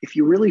 If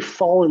you really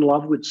fall in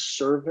love with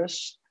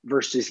service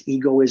versus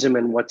egoism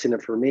and what's in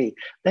it for me,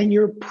 then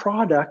your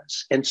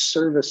products and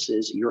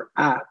services, your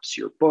apps,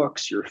 your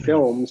books, your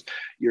films,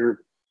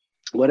 your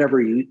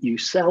whatever you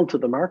sell to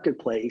the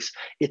marketplace,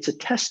 it's a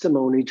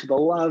testimony to the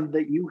love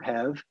that you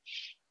have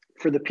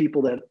for the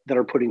people that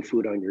are putting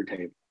food on your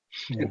table.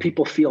 And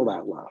people feel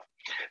that love.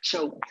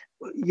 So,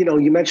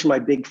 you mentioned my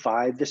big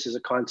five. This is a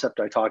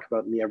concept I talk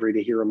about in the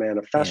Everyday Hero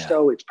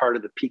Manifesto. It's part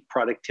of the peak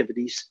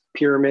productivity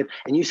pyramid.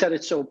 And you said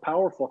it's so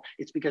powerful.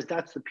 It's because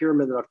that's the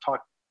pyramid that I've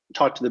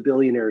taught to the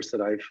billionaires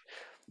that I've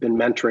been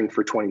mentoring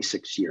for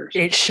 26 years.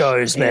 It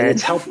shows, man. And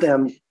it's helped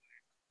them.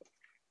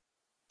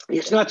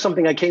 It's not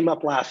something I came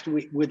up last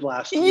week.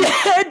 Yeah,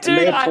 dude.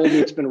 They have told me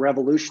it's been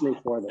revolutionary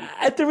for them.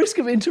 At the risk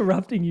of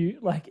interrupting you,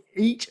 like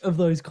each of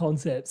those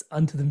concepts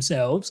unto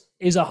themselves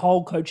is a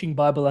whole coaching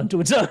Bible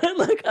unto its own.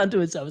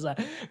 It's like,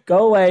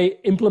 go away,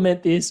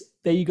 implement this.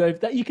 There you go.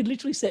 That you could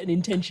literally set an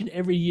intention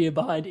every year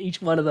behind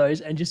each one of those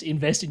and just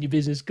invest in your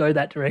business, go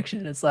that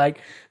direction. It's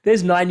like,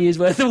 there's 9 years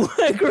worth of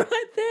work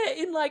right there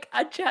in like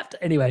a chapter.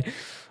 Anyway,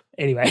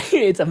 Anyway,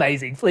 it's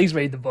amazing. Please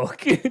read the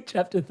book.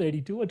 Chapter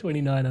 32 or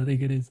 29, I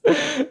think it is.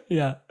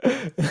 Yeah.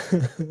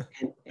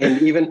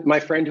 And even my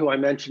friend who I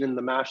mentioned in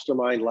the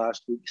mastermind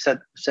last week said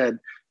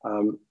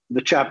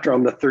the chapter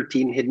on the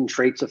 13 hidden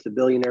traits of the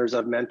billionaires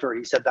I've mentored.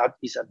 He said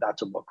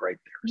that's a book right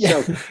there.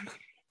 Yeah. So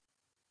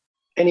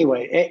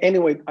anyway,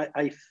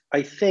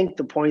 I think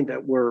the point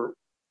that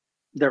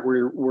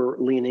we're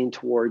leaning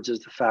towards is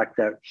the fact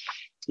that,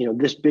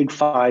 this big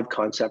five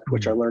concept,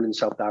 which I learned in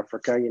South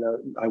Africa.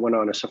 I went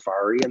on a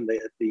safari, and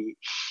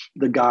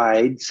the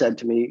guide said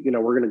to me,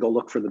 we're going to go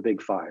look for the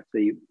big five: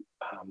 the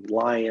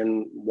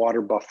lion,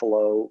 water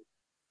buffalo,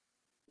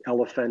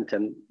 elephant,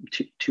 and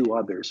two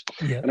others.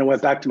 Yeah. And I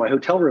went back to my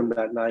hotel room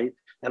that night,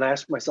 and I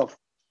asked myself,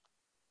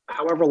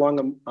 however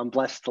long I'm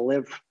blessed to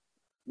live,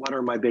 what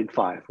are my big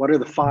five? What are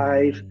the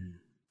five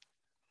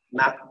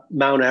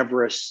Mount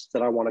Everest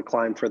that I want to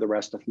climb for the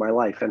rest of my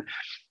life? And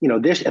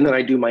and then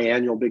I do my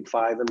annual big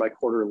five and my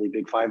quarterly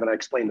big five, and I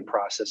explain the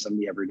process on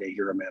the Everyday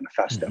Hero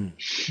Manifesto.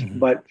 Mm-hmm.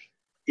 But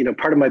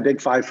part of my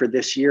big five for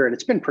this year, and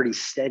it's been pretty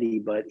steady,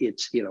 but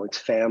it's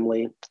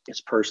family,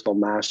 it's personal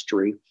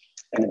mastery,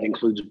 and it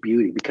includes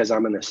beauty, because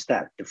I'm an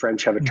aesthete. The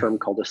French have a term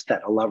called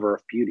aesthete, a lover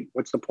of beauty.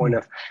 What's the point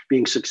of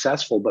being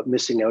successful but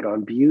missing out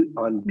on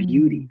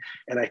beauty?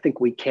 And I think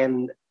we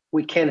can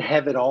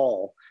have it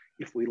all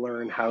if we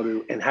learn how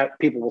to. And how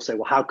people will say,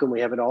 well, how can we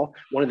have it all?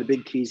 One of the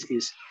big keys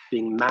is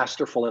being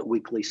masterful at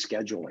weekly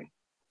scheduling.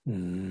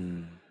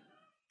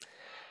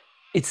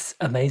 It's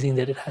amazing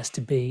that it has to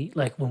be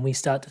like, when we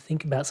start to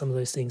think about some of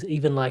those things,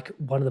 even like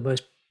one of the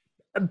most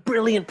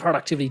brilliant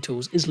productivity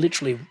tools is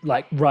literally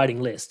like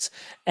writing lists.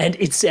 And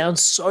it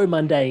sounds so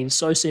mundane,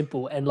 so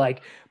simple. And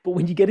but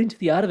when you get into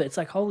the art of it, it's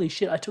like, holy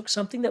shit, I took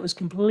something that was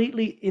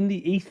completely in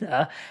the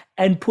ether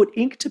and put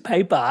ink to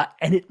paper,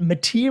 and it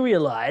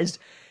materialized.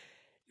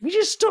 We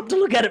just stop to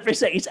look at it for a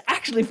second. It's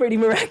actually pretty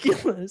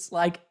miraculous.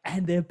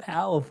 And they're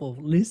powerful.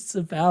 Lists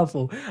are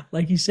powerful.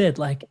 Like you said,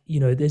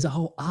 there's a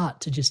whole art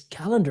to just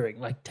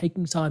calendaring,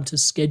 taking time to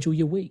schedule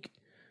your week.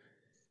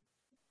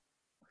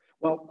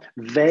 Well,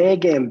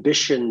 vague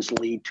ambitions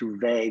lead to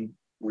vague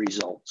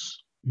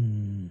results.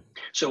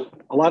 So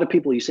a lot of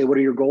people, you say, what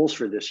are your goals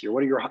for this year?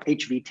 What are your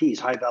HVTs,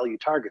 high value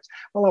targets?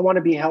 Well, I want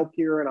to be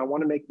healthier and I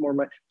want to make more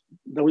money.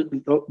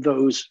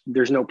 Those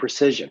there's no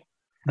precision.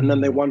 And then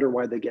they wonder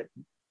why they get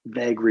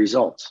vague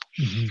results.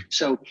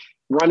 So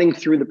running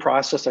through the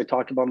process I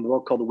talked about in the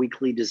book called the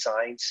Weekly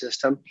Design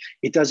System,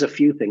 it does a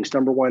few things.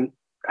 Number one,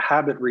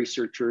 habit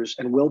researchers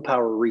and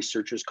willpower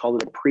researchers call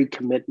it a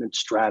pre-commitment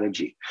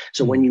strategy.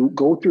 So when you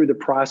go through the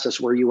process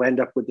where you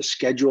end up with a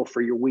schedule for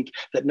your week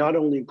that not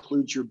only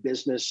includes your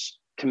business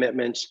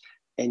commitments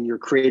and your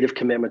creative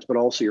commitments, but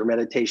also your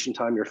meditation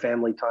time, your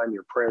family time,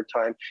 your prayer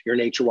time, your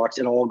nature walks,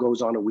 it all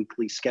goes on a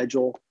weekly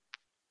schedule.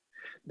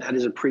 That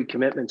is a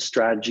pre-commitment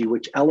strategy,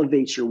 which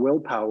elevates your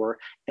willpower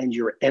and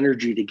your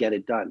energy to get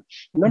it done.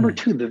 Number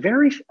two, the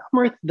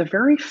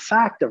very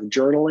fact of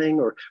journaling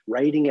or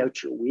writing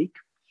out your week,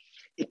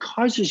 it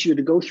causes you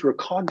to go through a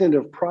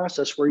cognitive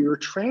process where you're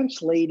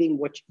translating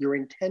what your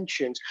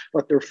intentions,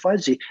 but they're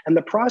fuzzy. And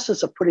the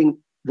process of putting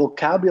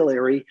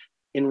vocabulary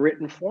in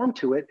written form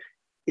to it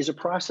is a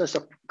process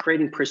of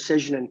creating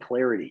precision and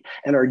clarity.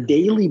 And our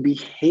daily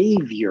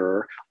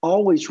behavior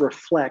always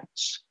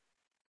reflects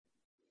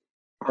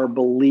our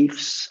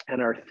beliefs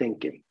and our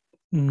thinking.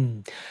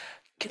 Can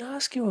I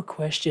ask you a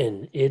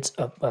question? It's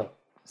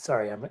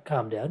sorry, I'm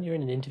calm down. You're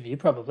in an interview,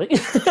 probably.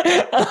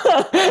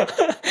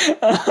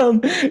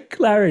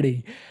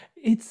 Clarity.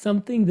 It's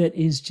something that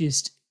is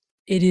just,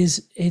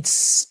 it's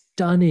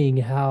stunning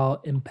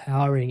how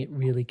empowering it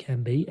really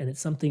can be. And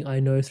it's something I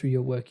know through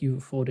your work you've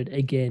afforded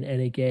again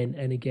and again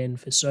and again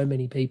for so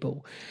many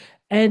people.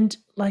 And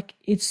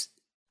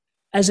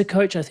as a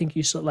coach, I think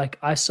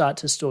I start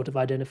to sort of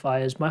identify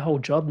as my whole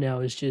job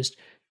now is just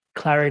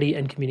clarity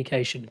and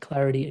communication.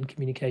 Clarity and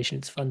communication.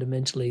 It's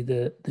fundamentally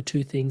the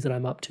two things that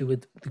I'm up to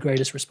with the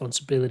greatest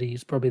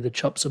responsibilities, probably the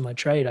chops of my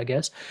trade, I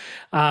guess.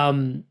 I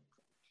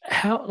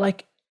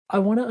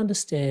want to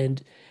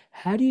understand,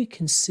 how do you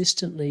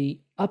consistently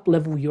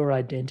up-level your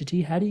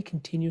identity? How do you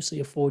continuously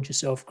afford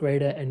yourself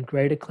greater and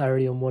greater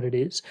clarity on what it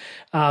is?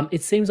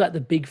 It seems like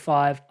the big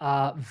five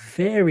are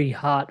very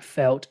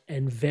heartfelt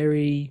and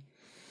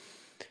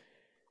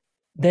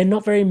they're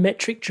not very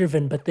metric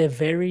driven, but they're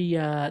very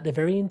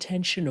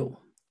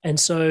intentional. And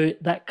so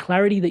that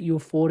clarity that you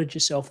afforded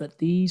yourself, that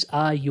these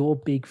are your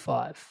big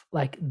five,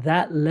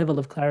 that level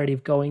of clarity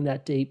of going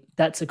that deep,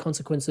 that's a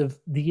consequence of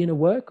the inner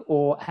work?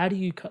 Or how do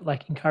you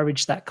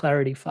encourage that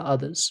clarity for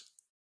others?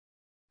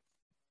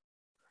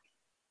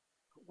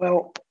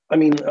 Well, I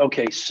mean,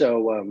 okay.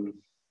 So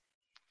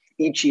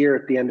each year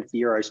at the end of the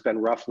year, I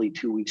spend roughly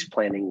 2 weeks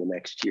planning the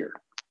next year.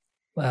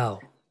 Wow.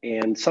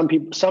 And some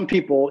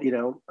people,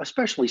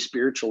 especially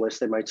spiritualists,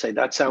 they might say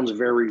that sounds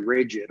very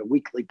rigid. A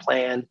weekly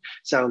plan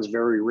sounds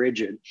very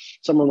rigid.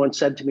 Someone once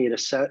said to me at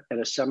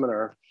a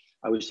seminar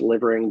I was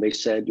delivering, they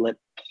said, let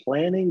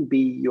planning be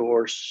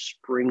your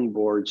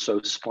springboard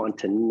so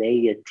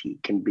spontaneity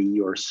can be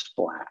your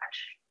splash.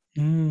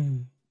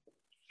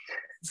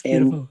 It's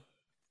beautiful.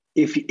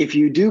 if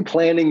you do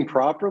planning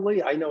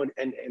properly, I know,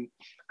 and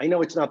I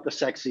know it's not the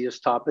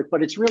sexiest topic,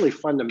 but it's really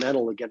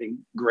fundamental to getting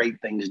great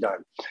things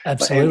done.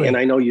 Absolutely. And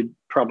I know you'd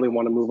probably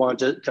want to move on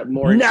to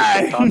more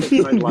interesting topics,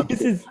 and I'd love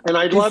to. And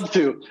I'd love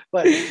to.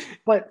 But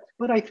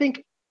I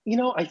think,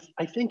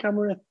 I think,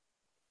 Amrit,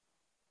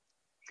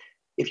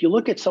 if you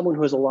look at someone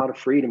who has a lot of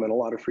freedom and a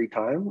lot of free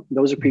time,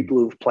 those are people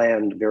who've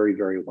planned very,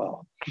 very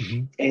well.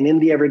 Mm-hmm. And in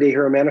the Everyday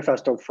Hero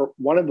Manifesto, for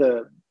one of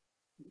the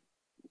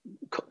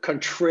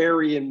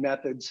contrarian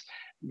methods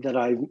that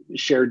I've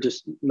shared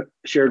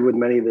with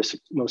many of the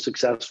most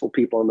successful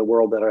people in the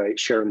world that I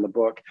share in the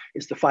book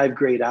is the 5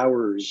 great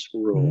hours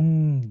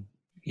rule.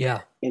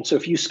 Yeah. And so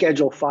if you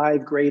schedule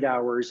 5 great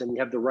hours and you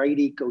have the right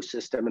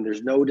ecosystem and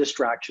there's no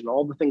distraction,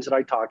 all the things that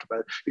I talk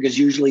about, because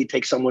usually it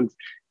takes someone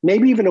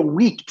maybe even a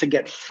week to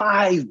get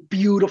 5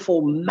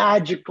 beautiful,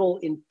 magical,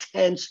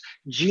 intense,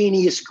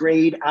 genius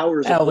grade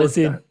hours of work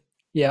done.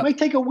 Yeah. It might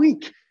take a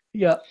week.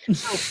 Yeah.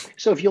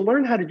 So if you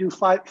learn how to do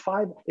five,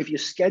 if you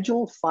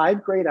schedule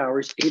 5 great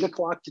hours, 8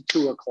 o'clock to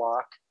 2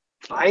 o'clock,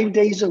 5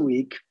 days a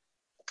week,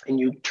 and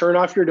you turn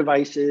off your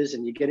devices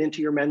and you get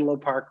into your Menlo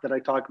Park that I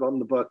talk about in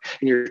the book,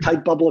 and your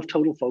tight bubble of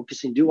total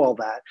focus and do all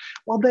that,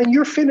 well, then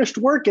you're finished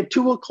work at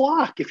 2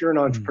 o'clock if you're an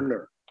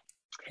entrepreneur.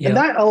 Yeah. And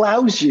that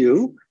allows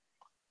you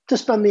to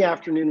spend the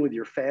afternoon with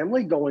your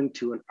family, going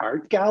to an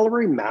art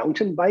gallery,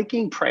 mountain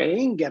biking,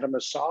 praying, get a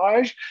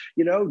massage,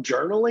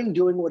 journaling,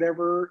 doing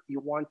whatever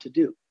you want to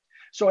do.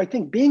 So I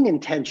think being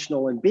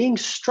intentional and being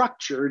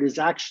structured is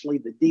actually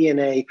the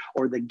DNA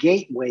or the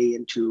gateway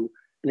into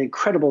an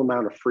incredible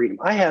amount of freedom.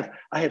 I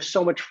have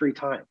so much free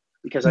time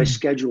because I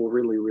schedule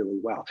really, really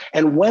well.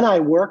 And when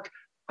I work,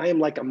 I am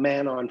like a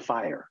man on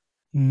fire.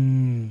 I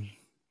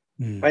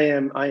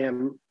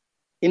am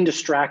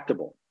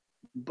indistractable.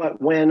 But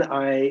when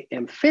I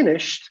am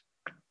finished,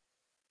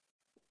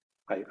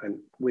 I'm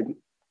with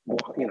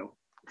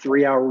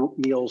 3-hour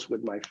meals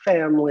with my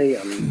family.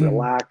 I'm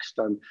relaxed.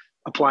 I'm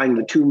applying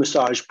the 2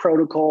 massage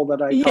protocol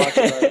that I talked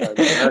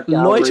about.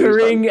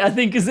 Loitering, I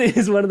think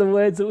is one of the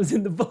words that was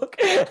in the book.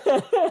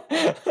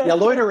 Yeah,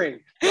 loitering.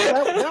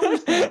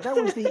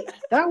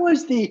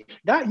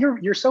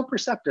 You're so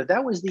perceptive.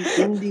 That was the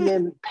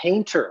Indian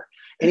painter.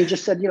 And he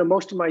just said,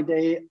 most of my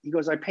day, he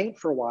goes, I paint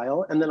for a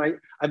while, and then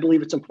I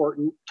believe it's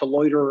important to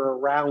loiter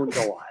around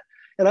a lot.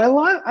 And I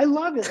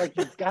love it. Like,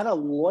 you've got to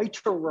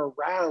loiter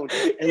around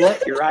and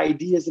let your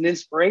ideas and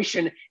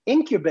inspiration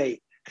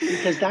incubate,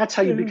 because that's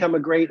how you become a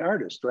great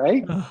artist,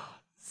 right? Oh,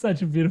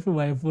 such a beautiful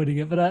way of putting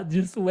it. But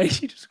just the way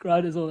you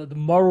described it is all the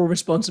moral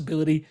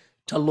responsibility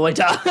to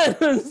loiter.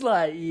 It's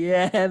like,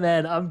 yeah,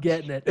 man, I'm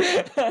getting it.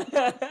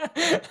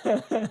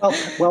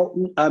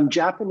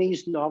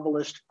 Japanese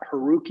novelist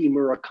Haruki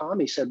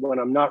Murakami said, when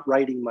I'm not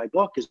writing my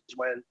book is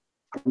when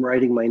I'm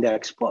writing my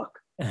next book.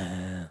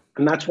 And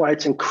that's why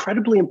it's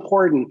incredibly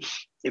important,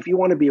 if you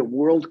want to be a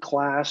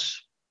world-class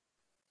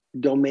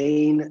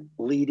domain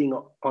leading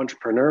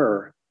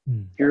entrepreneur,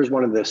 here's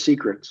one of the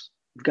secrets.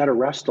 You've got to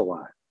rest a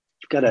lot.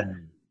 You've got to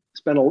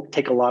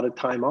take a lot of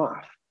time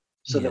off,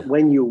 so that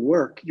when you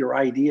work, your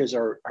ideas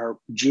are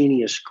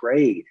genius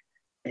grade,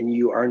 and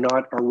you are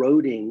not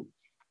eroding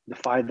the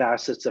 5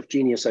 assets of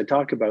genius I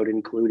talk about,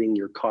 including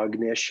your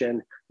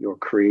cognition, your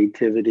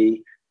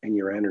creativity, and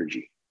your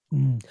energy.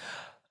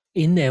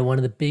 In there, one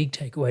of the big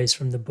takeaways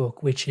from the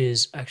book, which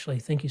is actually,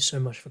 thank you so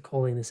much for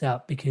calling this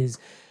out, because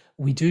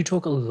we do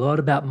talk a lot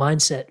about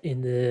mindset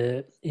in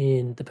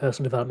the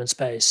personal development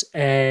space.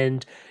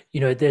 And,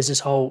 there's this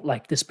whole,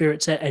 like, the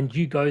spirit set, and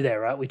you go there,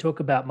 right? We talk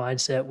about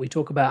mindset, we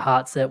talk about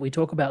heart set, we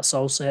talk about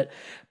soul set,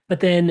 but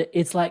then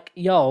it's like,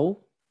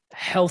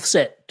 health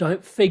set.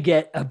 Don't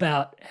forget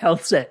about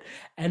health set.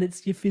 And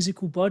it's your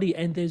physical body.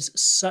 And there's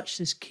such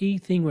this key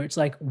thing where it's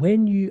like,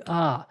 when you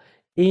are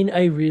in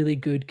a really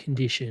good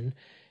condition,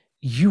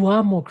 you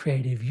are more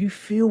creative, you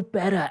feel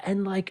better.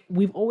 And like,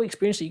 we've all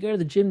experienced it. You go to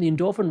the gym, the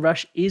endorphin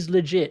rush is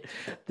legit.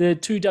 The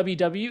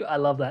 2WW, I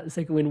love that. The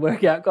second wind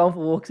workout, going for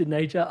walks in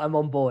nature, I'm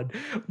on board.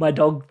 My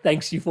dog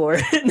thanks you for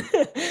it.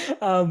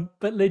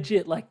 But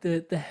legit, like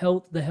the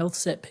health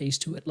set piece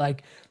to it.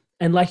 Like,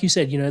 and like you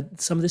said,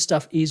 some of this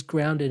stuff is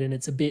grounded, and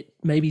it's a bit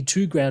maybe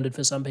too grounded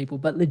for some people,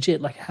 but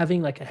legit, like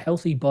having like a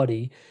healthy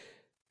body,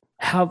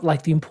 how,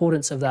 like, the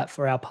importance of that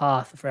for our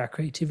path, for our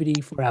creativity,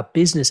 for our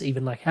business,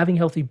 even like having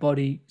healthy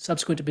body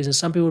subsequent to business.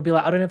 Some people would be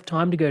like, I don't have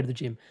time to go to the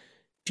gym.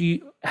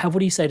 What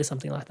do you say to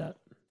something like that?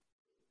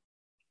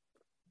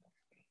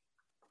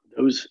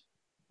 Those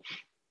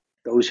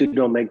who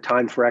don't make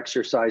time for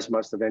exercise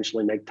must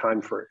eventually make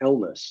time for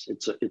illness.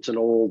 It's an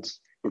old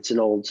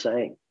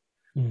saying.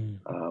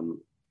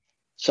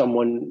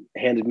 Someone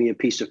handed me a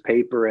piece of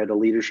paper at a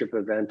leadership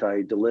event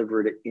I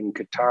delivered in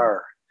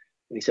Qatar.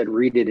 And he said,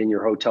 read it in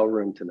your hotel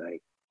room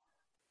tonight.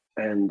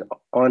 And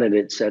on it,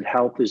 it said,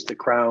 health is the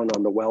crown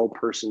on the well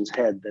person's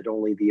head that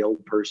only the ill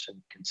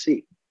person can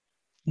see.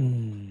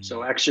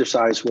 So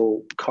exercise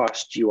will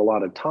cost you a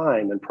lot of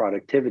time, and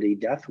productivity.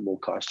 Death will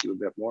cost you a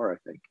bit more, I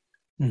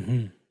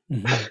think.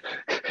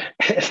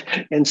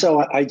 And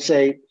so I'd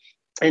say,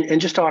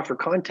 and just to offer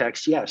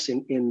context, yes,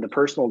 in the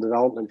personal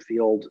development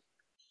field,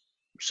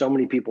 so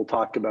many people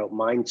talk about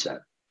mindset,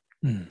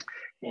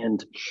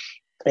 and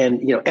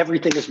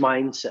everything is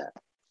mindset.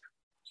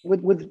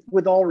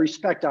 With all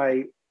respect,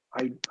 I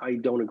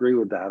don't agree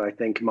with that. I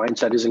think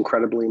mindset is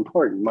incredibly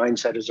important.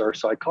 Mindset is our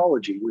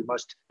psychology. We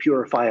must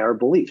purify our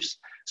beliefs.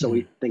 So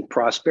we think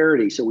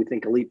prosperity, so we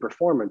think elite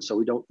performance, so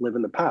we don't live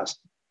in the past.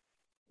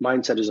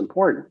 Mindset is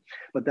important.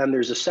 But then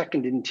there's a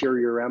second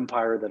interior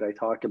empire that I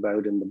talk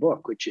about in the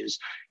book, which is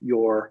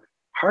your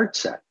heart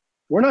set.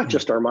 We're not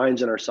just our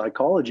minds and our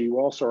psychology,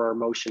 we're also our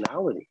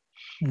emotionality.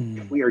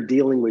 If we are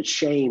dealing with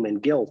shame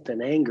and guilt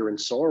and anger and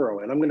sorrow,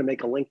 and I'm going to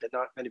make a link that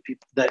not many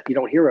people, that you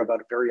don't hear about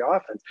it very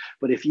often,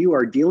 but if you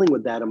are dealing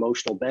with that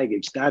emotional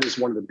baggage, that is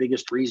one of the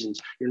biggest reasons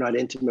you're not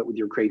intimate with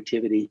your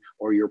creativity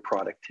or your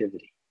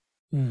productivity.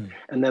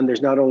 And then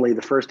there's not only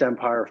the first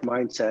empire of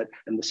mindset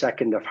and the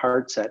second of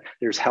heart set,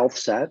 there's health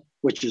set,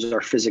 which is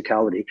our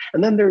physicality.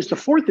 And then there's the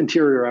fourth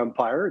interior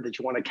empire that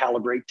you want to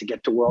calibrate to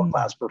get to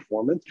world-class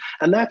performance.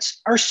 And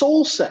that's our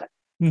soul set.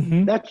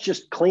 That's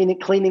just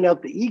cleaning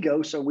out the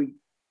ego so we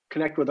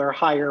connect with our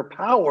higher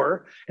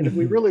power. And if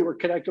we really were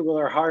connected with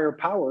our higher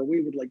power,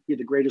 we would be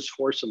the greatest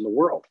force in the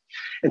world.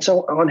 And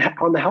so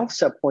on the health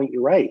set point,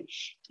 you're right.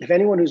 If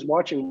anyone who's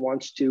watching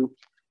wants to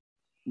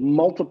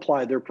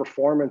multiply their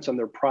performance and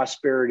their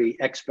prosperity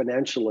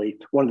exponentially,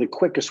 one of the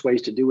quickest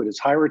ways to do it is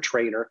hire a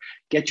trainer,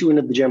 get you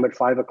into the gym at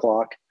 5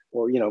 o'clock,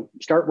 or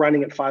start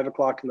running at 5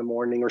 o'clock in the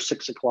morning or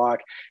 6 o'clock,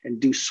 and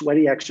do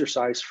sweaty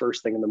exercise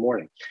first thing in the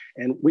morning.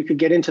 And we could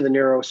get into the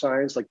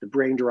neuroscience, like the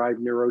brain-derived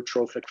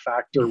neurotrophic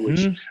factor,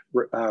 which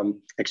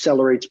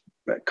accelerates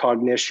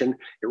cognition.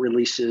 It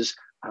releases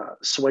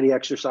sweaty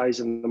exercise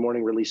in the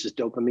morning, releases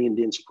dopamine,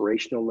 the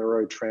inspirational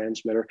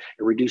neurotransmitter.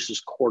 It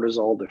reduces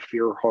cortisol, the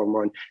fear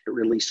hormone. It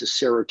releases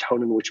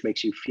serotonin, which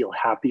makes you feel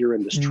happier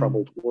in this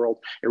troubled world.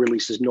 It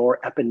releases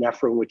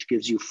norepinephrine, which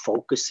gives you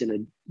focus in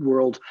a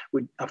world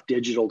of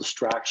digital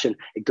distraction.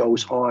 It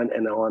goes on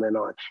and on and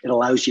on. It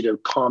allows you to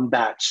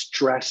combat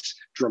stress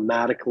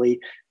dramatically.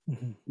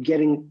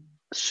 Getting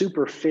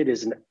super fit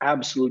is an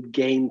absolute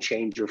game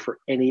changer for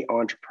any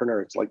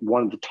entrepreneur. It's like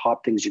one of the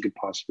top things you could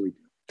possibly do.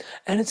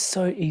 And it's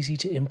so easy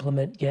to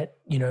implement, yet,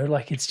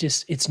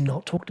 it's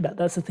not talked about.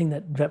 That's the thing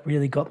that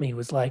really got me,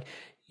 was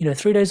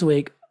 3 days a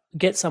week,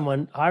 get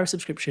someone, hire a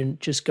subscription,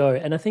 just go.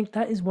 And I think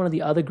that is one of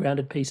the other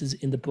grounded pieces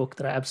in the book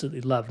that I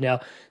absolutely love. Now,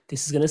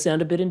 this is going to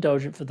sound a bit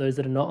indulgent for those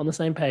that are not on the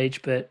same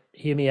page, but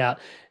hear me out.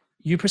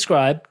 You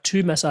prescribe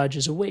 2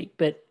 massages a week,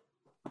 but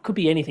it could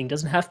be anything. It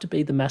doesn't have to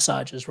be the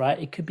massages, right?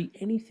 It could be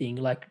anything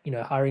like,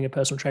 hiring a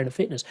personal trainer,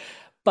 fitness,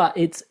 but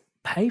it's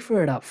pay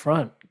for it up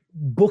front.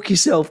 Book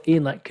yourself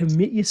in,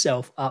 commit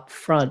yourself up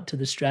front to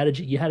the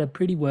strategy. You had a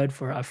pretty word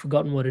for it. I've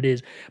forgotten what it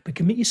is, but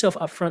commit yourself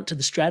up front to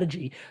the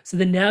strategy. So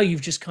then now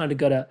you've just kind of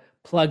got to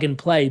plug and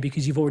play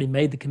because you've already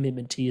made the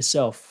commitment to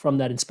yourself from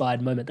that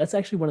inspired moment. That's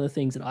actually one of the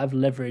things that I've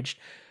leveraged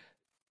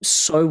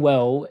so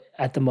well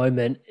at the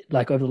moment,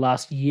 over the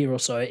last year or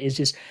so, is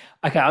just,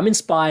 okay, I'm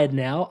inspired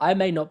now. I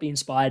may not be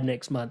inspired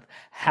next month.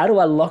 How do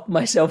I lock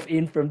myself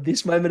in from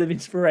this moment of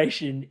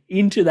inspiration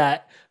into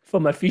that for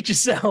my future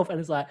self?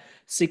 And it's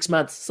 6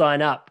 months,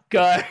 sign up,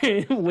 go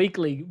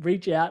weekly,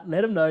 reach out,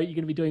 let them know you're going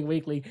to be doing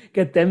weekly,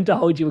 get them to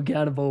hold you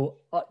accountable.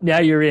 Now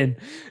you're in.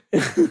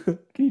 Can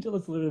you tell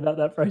us a little bit about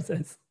that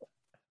process?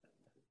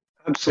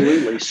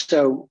 Absolutely.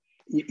 So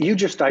you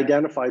just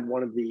identified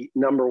one of the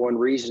number one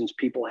reasons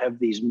people have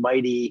these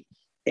mighty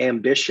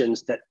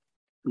ambitions that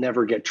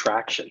never get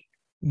traction.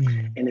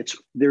 And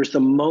there's the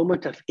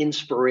moment of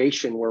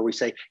inspiration where we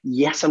say,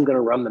 yes, I'm going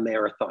to run the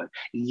marathon.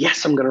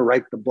 Yes, I'm going to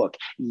write the book.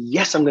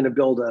 Yes, I'm going to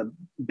build a $1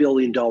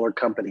 billion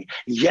company.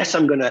 Yes,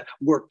 I'm going to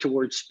work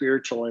towards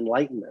spiritual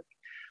enlightenment.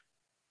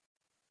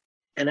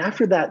 And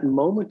after that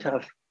moment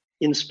of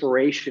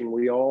inspiration,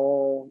 we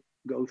all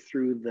go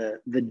through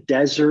the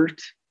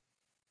desert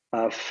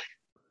of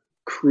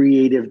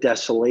creative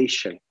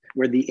desolation,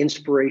 where the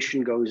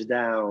inspiration goes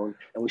down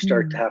and we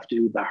start to have to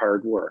do the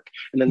hard work.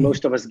 And then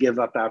most of us give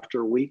up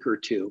after a week or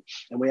two,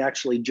 and we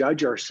actually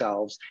judge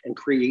ourselves and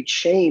create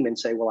shame and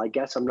say, well, I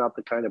guess I'm not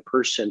the kind of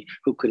person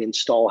who could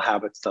install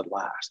habits that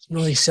last.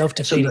 All these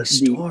self-defeating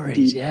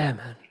stories. Yeah,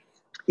 man.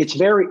 It's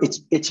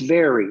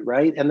very,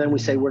 right? And then we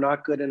say, we're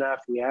not good enough.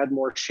 We add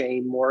more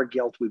shame, more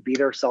guilt. We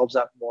beat ourselves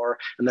up more.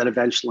 And then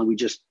eventually we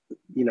just,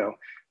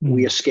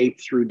 we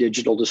escape through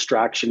digital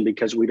distraction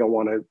because we don't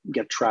want to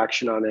get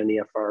traction on any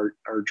of our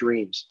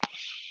dreams.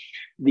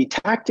 The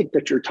tactic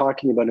that you're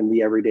talking about in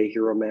the Everyday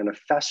Hero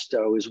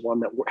Manifesto is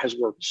one that has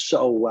worked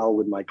so well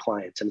with my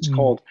clients. And it's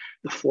called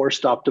the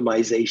Forced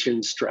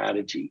Optimization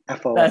Strategy,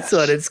 FOS. That's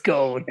what it's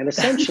called. And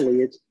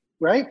essentially it's,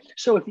 right?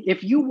 So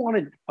if you want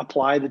to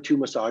apply the 2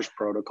 massage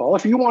protocol,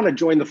 if you want to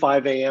join the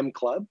 5 a.m.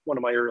 club, one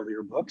of my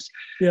earlier books,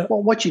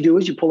 well, what you do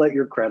is you pull out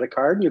your credit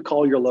card and you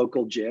call your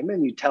local gym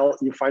and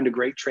you find a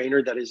great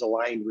trainer that is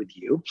aligned with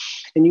you.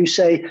 And you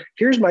say,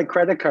 here's my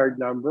credit card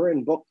number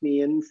and book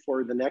me in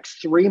for the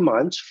next 3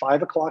 months,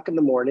 5 o'clock in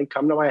the morning,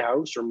 come to my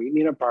house or meet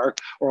me in a park,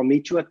 or I'll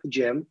meet you at the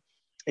gym,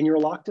 and you're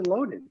locked and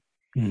loaded.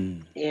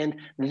 And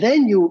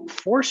then you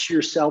force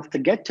yourself to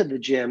get to the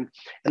gym,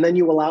 and then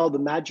you allow the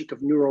magic of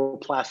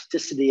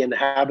neuroplasticity and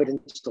habit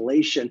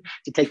installation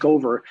to take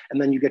over. And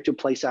then you get to a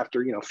place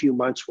after, a few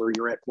months where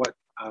you're at what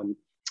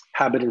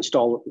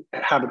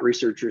habit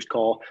researchers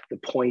call the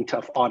point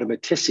of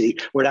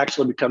automaticity, where it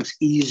actually becomes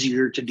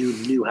easier to do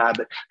the new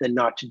habit than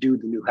not to do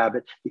the new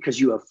habit because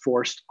you have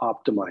forced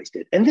optimized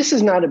it. And this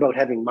is not about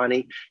having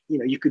money.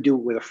 You could do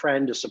it with a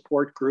friend, a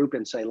support group,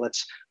 and say,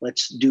 let's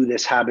do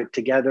this habit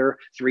together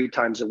 3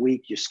 times a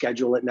week. You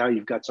schedule it. Now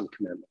you've got some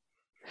commitment.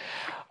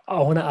 I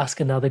want to ask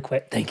another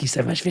question. Thank you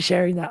so much for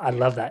sharing that. I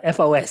love that.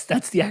 FOS,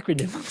 that's the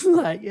acronym. I was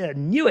like, yeah,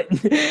 knew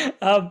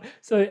it.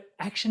 So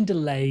action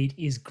delayed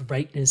is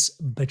greatness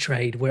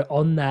betrayed. We're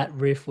on that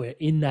riff. We're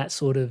in that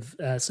sort of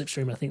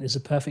slipstream. I think there's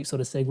a perfect sort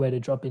of segue to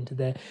drop into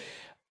there.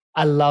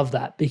 I love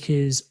that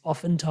because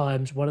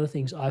oftentimes one of the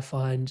things I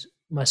find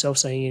myself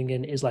saying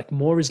again is like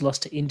more is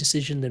lost to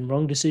indecision than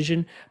wrong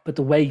decision. But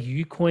the way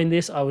you coined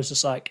this, I was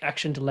just like,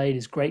 action delayed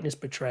is greatness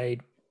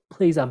betrayed.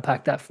 Please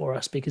unpack that for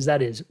us because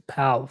that is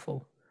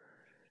powerful.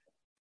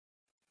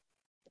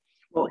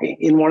 Well,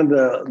 in one of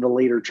the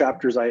later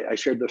chapters, I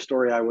shared the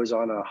story. I was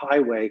on a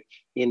highway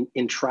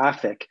in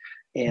traffic,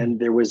 and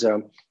there was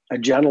a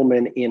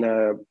gentleman in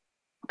a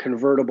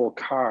convertible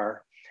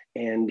car,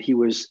 and he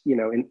was,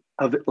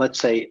 let's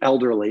say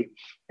elderly.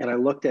 And I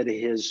looked at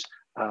his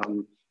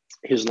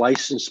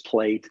license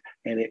plate,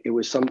 and it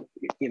was some,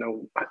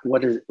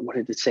 what did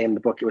it say in the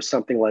book? It was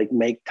something like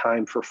 "make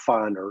time for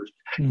fun" or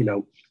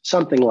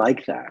something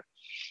like that.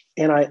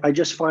 And I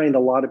just find a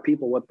lot of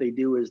people, what they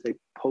do is they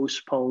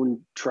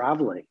postpone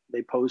traveling.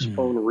 They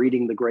postpone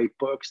reading the great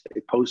books.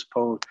 They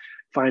postpone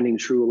finding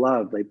true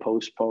love. They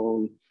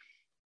postpone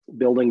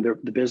building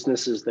the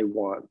businesses they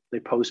want. They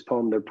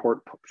postpone their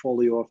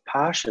portfolio of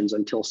passions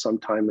until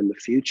sometime in the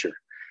future.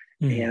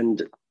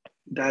 And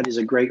that is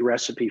a great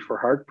recipe for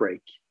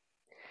heartbreak.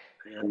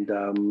 And,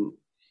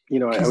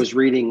 I was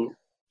reading,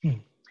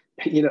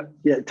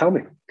 tell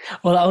me.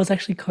 Well, I was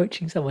actually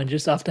coaching someone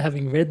just after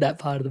having read that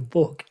part of the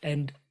book.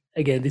 And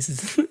again, this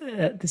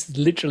is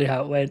literally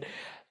how it went.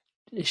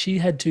 She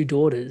had 2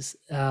 daughters,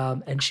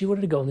 and she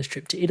wanted to go on this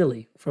trip to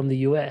Italy from the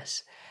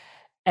US.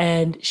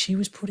 And she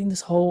was putting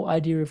this whole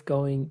idea of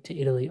going to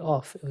Italy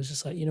off. It was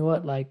just like, you know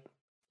what, like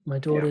my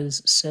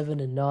daughter's 7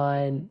 and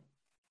 9.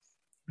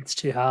 It's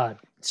too hard.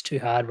 It's too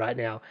hard right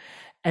now.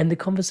 And the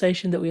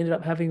conversation that we ended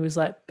up having was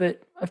like,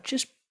 but I've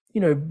just,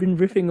 been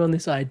riffing on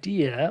this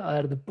idea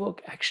out of the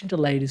book, action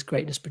delayed is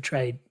greatness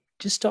betrayed.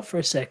 Just stop for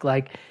a sec.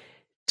 Like,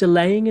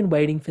 delaying and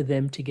waiting for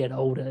them to get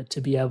older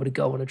to be able to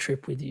go on a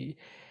trip with you.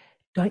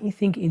 Don't you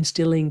think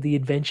instilling the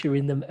adventure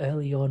in them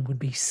early on would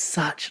be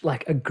such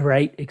like a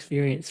great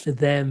experience for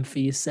them, for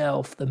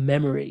yourself, the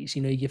memories,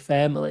 your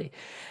family?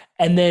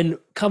 And then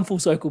come full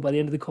circle by the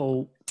end of the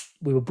call,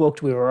 we were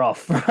booked, we were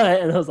off,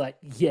 right? And I was like,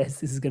 yes,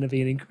 this is going to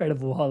be an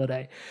incredible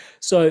holiday.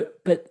 So,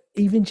 but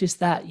even just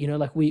that,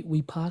 like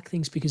we park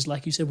things because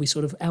like you said, we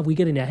sort of, we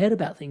get in our head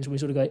about things and we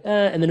sort of go,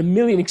 and then a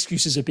million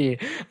excuses appear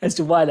as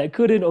to why that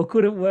couldn't or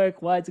couldn't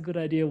work, why it's a good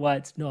idea, why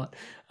it's not.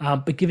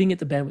 But giving it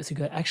the bandwidth to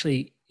go,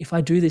 actually, if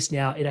I do this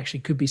now, it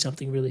actually could be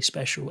something really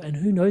special. And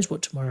who knows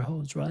what tomorrow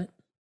holds, right?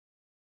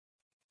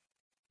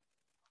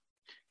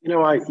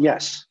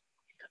 Yes,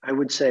 I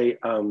would say,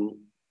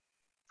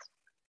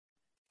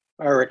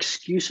 our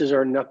excuses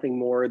are nothing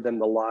more than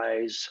the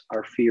lies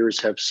our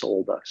fears have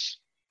sold us.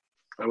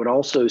 I would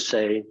also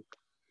say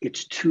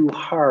it's too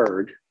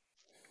hard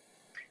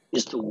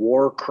is the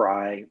war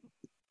cry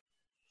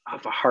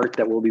of a heart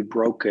that will be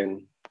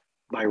broken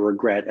by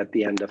regret at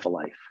the end of a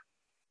life.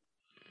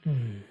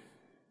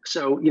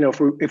 So,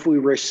 if we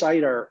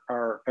recite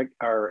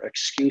our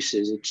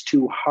excuses, it's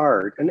too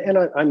hard. And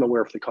I'm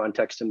aware of the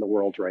context in the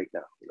world right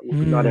now.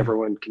 Not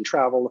everyone can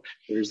travel.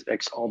 There's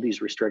all these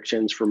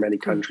restrictions for many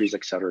countries,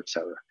 et cetera, et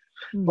cetera.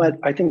 But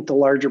I think the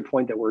larger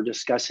point that we're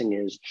discussing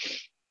is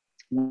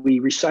we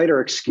recite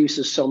our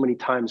excuses so many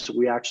times that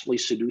we actually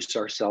seduce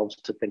ourselves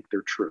to think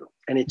they're true.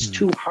 And it's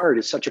too hard.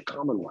 It's such a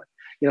common one.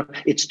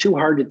 It's too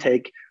hard to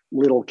take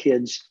little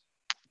kids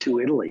to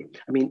Italy.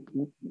 I mean,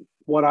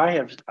 what I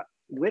have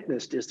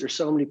witnessed is there's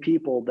so many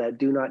people that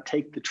do not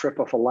take the trip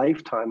of a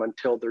lifetime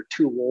until they're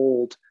too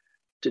old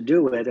to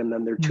do it, and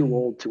then they're too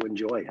old to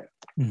enjoy it.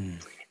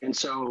 And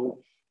so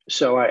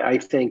I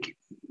think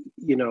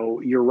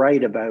you're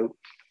right about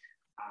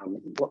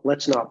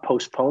let's not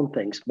postpone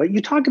things. But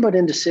you talk about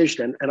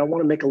indecision, and I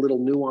want to make a little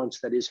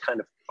nuance that is kind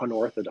of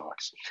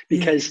unorthodox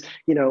because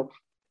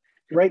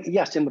right,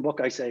 yes, in the book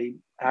I say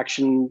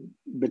action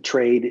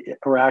betrayed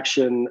or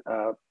action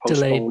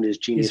postponed is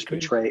genius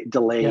betrayed,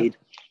 delayed.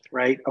 Yeah.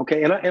 Right.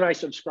 Okay. And I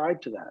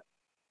subscribe to that.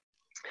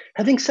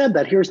 Having said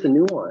that, here's the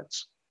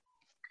nuance.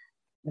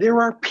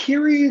 There are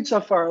periods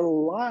of our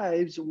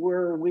lives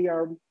where we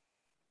are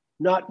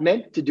not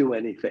meant to do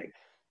anything.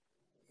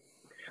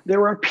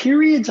 There are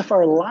periods of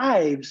our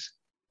lives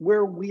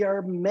where we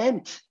are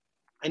meant.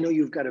 I know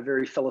you've got a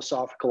very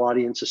philosophical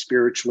audience, a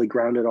spiritually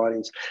grounded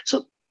audience.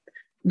 So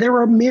there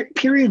are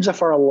periods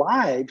of our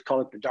lives,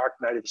 call it the dark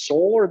night of the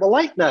soul or the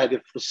light night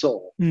of the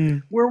soul,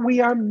 where we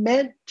are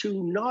meant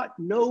to not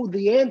know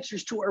the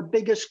answers to our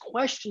biggest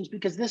questions,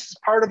 because this is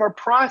part of our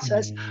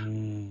process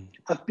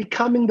of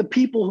becoming the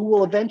people who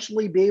will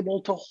eventually be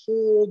able to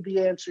hold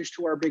the answers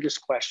to our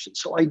biggest questions.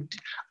 So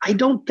I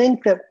don't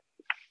think that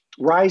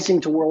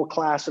rising to world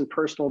class and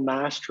personal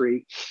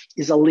mastery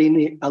is a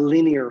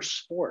linear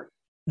sport.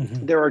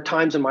 There are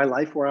times in my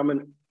life where I'm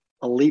an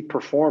elite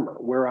performer,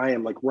 where I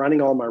am like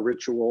running all my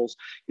rituals.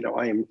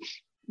 I am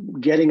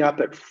getting up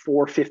at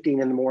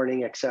 4:15 in the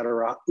morning, et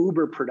cetera,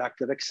 uber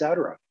productive, et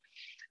cetera.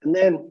 And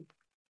then,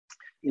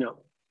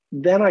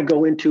 then I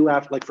go into,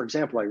 after, like, for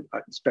example, I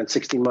spent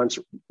 16 months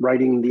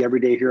writing the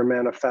Everyday Hero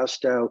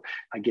Manifesto.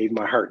 I gave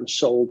my heart and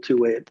soul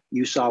to it.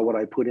 You saw what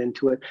I put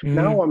into it.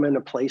 Now I'm in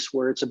a place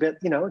where it's a bit,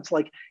 it's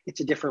like,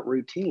 it's a different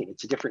routine.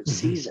 It's a different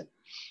season.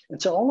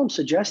 And so all I'm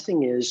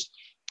suggesting is,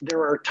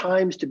 there are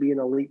times to be an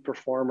elite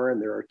performer, and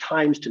there are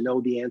times to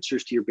know the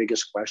answers to your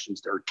biggest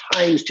questions. There are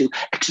times to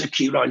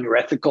execute on your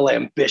ethical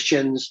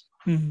ambitions.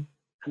 And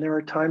there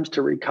are times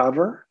to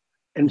recover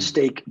and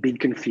be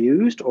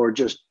confused, or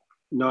just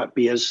not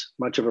be as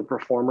much of a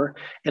performer.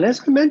 And as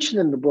I mentioned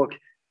in the book,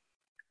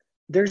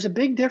 there's a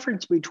big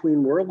difference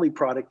between worldly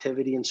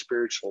productivity and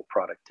spiritual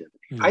productivity.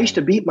 I used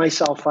to beat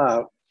myself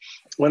up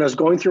when I was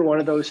going through one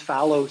of those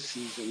fallow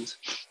seasons,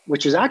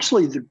 which is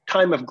actually the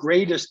time of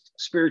greatest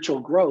spiritual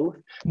growth.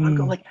 I'm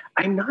going like,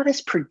 I'm not as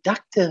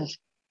productive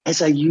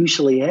as I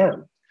usually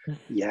am.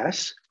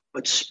 Yes,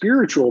 but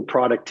spiritual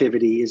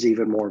productivity is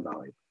even more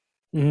valuable.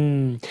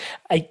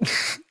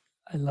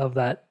 I love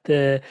that.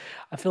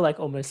 I feel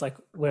like almost like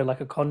we're like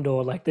a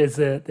condor. Like there's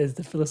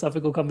the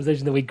philosophical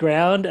conversation that we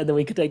ground, and then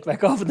we could take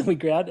back off, and then we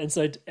ground. And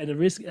so at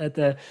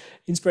the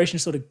inspiration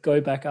to sort of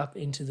go back up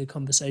into the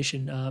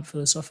conversation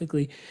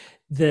philosophically,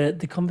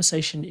 the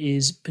conversation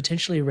is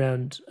potentially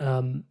around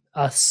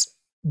us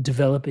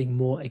developing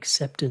more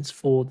acceptance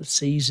for the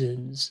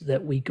seasons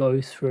that we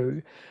go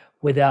through,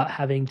 without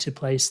having to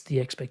place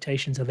the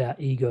expectations of our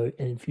ego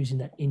and infusing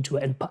that into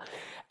it.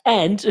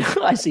 And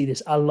I see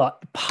this a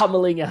lot,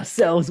 pummeling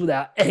ourselves with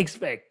our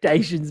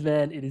expectations,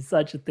 man. It is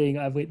such a thing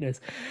I've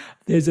witnessed.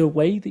 There's a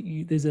way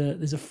that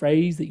there's a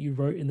phrase that you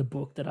wrote in the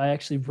book that I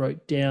actually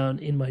wrote down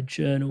in my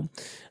journal.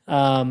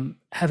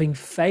 Having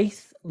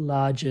faith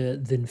larger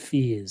than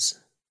fears.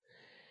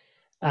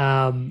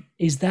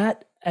 Is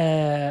that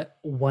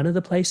one of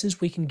the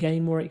places we can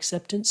gain more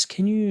acceptance?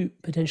 Can you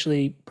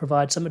potentially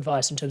provide some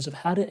advice in terms of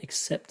how to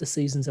accept the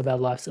seasons of our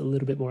lives a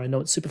little bit more? I know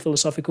it's super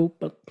philosophical,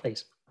 but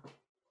please.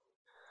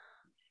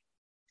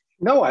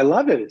 No, I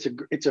love it.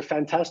 It's a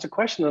fantastic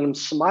question, and I'm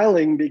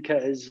smiling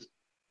because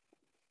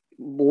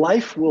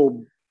life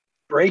will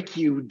break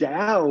you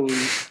down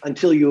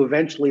until you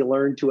eventually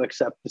learn to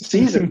accept the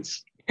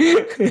seasons.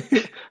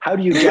 How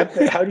do you get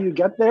there?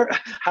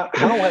 How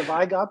have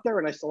I got there?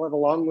 And I still have a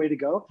long way to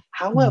go.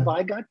 How have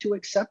I got to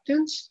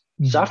acceptance?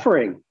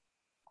 Suffering.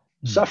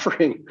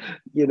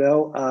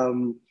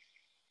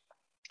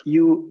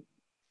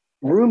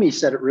 Rumi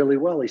said it really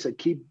well. He said,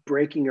 keep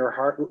breaking your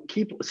heart,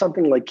 keep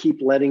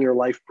letting your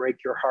life break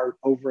your heart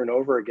over and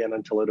over again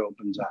until it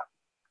opens up.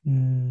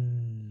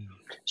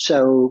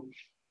 So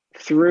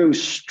through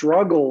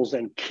struggles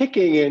and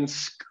kicking and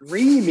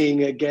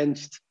screaming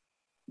against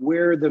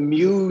where the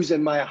muse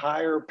and my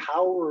higher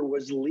power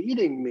was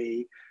leading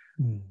me,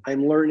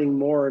 I'm learning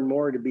more and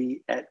more to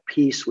be at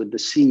peace with the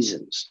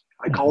seasons.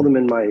 I call them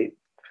in my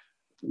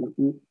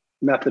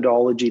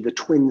methodology the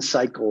twin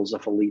cycles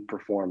of elite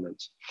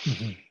performance.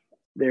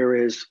 There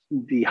is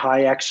the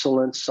high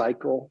excellence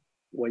cycle,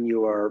 when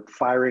you are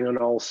firing on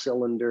all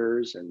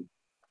cylinders and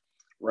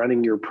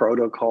running your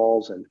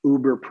protocols and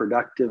uber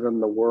productive in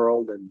the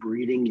world and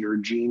breeding your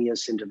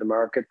genius into the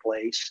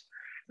marketplace.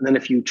 And then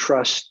if you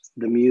trust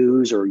the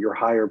muse or your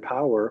higher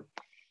power,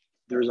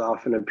 there's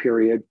often a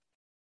period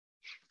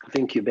of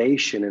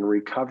incubation and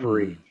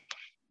recovery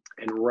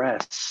and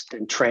rest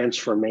and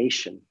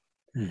transformation.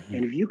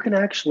 And if you can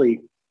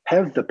actually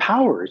have the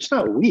power, it's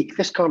not weak.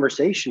 This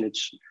conversation,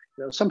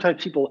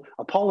 sometimes people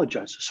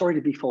apologize. Sorry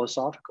to be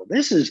philosophical.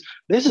 This is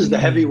the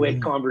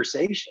heavyweight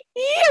conversation.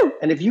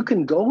 And if you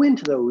can go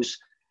into those,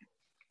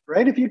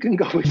 right? If you can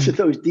go into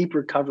those deep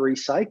recovery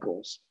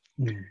cycles,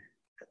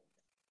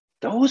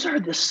 those are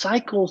the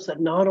cycles that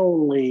not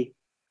only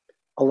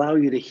allow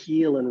you to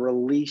heal and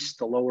release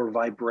the lower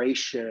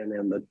vibration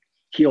and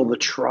heal the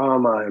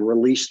trauma and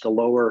release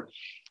the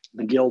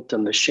guilt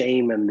and the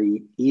shame and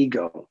the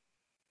ego.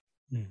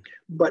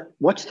 But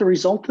what's the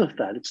result of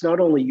that? It's not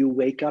only you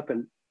wake up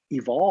and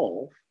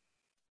evolve,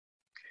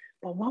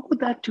 but what would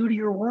that do to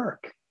your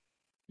work?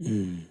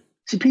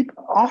 See,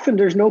 people often,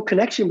 there's no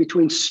connection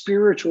between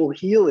spiritual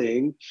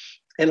healing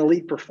and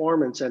elite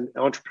performance and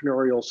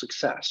entrepreneurial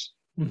success.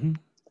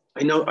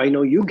 I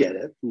know you get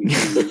it.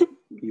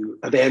 You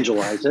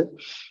evangelize it.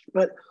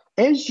 But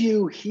as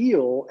you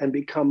heal and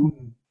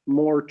become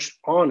more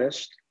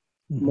honest,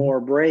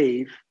 more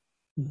brave,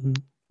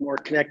 more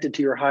connected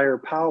to your higher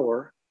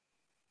power,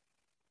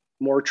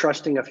 more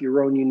trusting of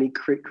your own unique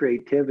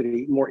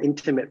creativity, more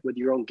intimate with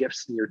your own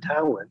gifts and your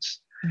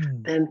talents,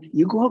 then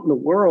you go out in the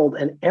world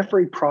and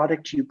every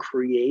product you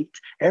create,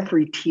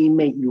 every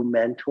teammate you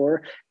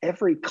mentor,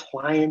 every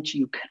client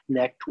you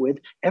connect with,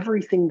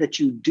 everything that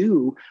you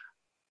do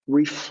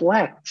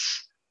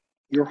reflects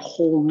your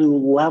whole new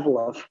level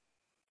of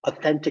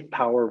authentic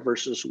power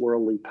versus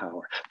worldly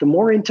power. The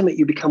more intimate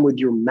you become with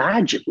your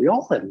magic, we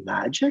all have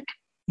magic,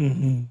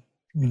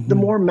 the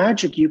more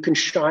magic you can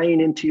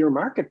shine into your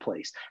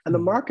marketplace. And the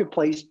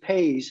marketplace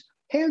pays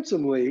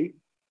handsomely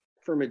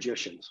for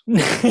magicians.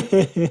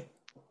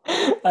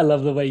 I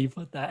love the way you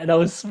put that. And I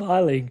was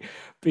smiling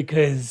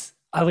because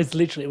I was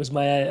literally, it was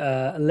my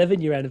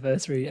 11-year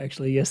anniversary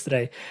actually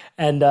yesterday.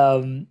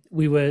 And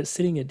we were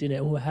sitting at dinner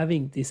and we were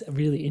having this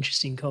really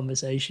interesting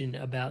conversation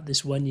about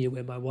this one year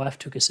where my wife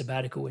took a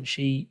sabbatical and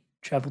she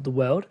traveled the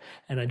world,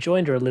 and I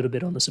joined her a little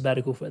bit on the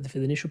sabbatical for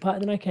the initial part,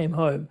 and then I came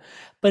home.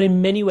 But in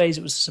many ways,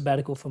 it was a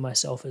sabbatical for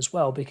myself as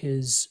well,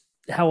 because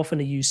how often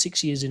are you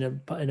 6 years in a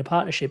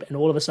partnership, and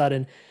all of a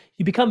sudden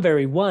you become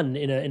very one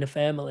in a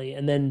family,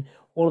 and then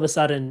all of a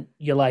sudden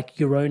you're like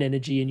your own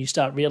energy, and you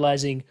start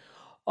realizing,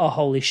 oh,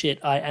 holy shit,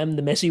 I am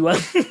the messy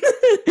one.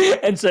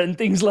 And certain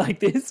things like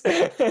this.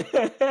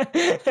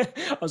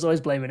 I was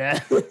always blaming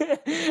her.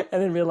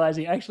 And then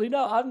realizing, actually,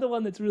 no, I'm the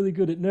one that's really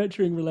good at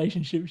nurturing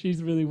relationships.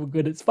 She's really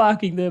good at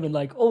sparking them, and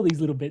like all these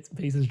little bits and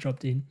pieces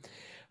dropped in.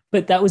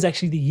 But that was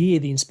actually the year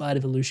the Inspired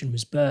Evolution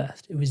was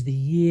birthed. It was the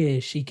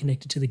year she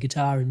connected to the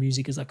guitar and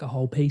music as like a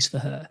whole piece for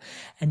her.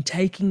 And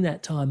taking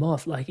that time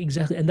off, like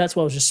exactly, and that's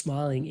why I was just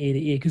smiling ear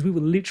to ear, because we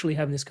were literally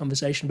having this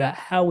conversation about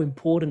how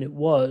important it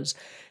was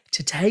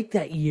to take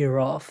that year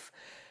off.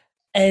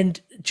 And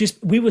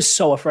just, we were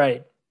so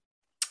afraid.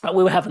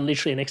 We were having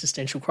literally an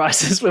existential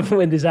crisis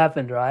when this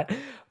happened, right?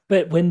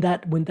 But when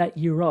that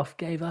year off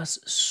gave us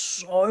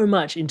so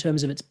much in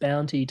terms of its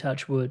bounty,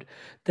 touch wood,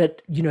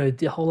 that, you know,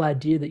 the whole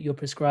idea that you're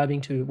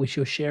prescribing to, which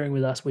you're sharing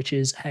with us, which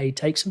is, hey,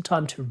 take some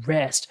time to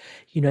rest,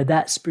 you know,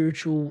 that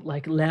spiritual,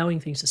 like allowing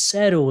things to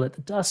settle, let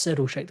the dust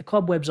settle, shake the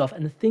cobwebs off,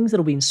 and the things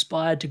that'll be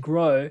inspired to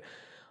grow.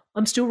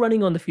 I'm still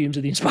running on the fumes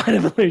of the Inspired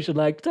Evolution,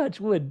 like touch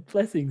wood,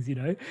 blessings, you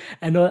know.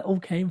 And it all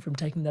came from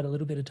taking that a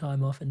little bit of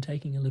time off and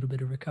taking a little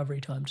bit of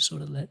recovery time to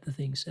sort of let the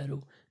things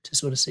settle, to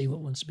sort of see what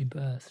wants to be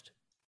birthed.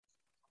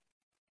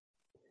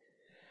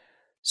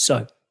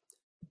 So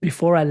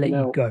before I let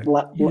you go,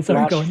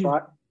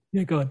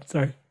 go on.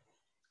 Sorry.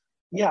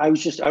 Yeah, I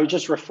was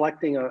just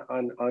reflecting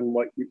on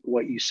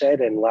what you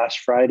said. And last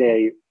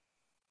Friday,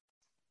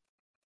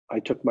 I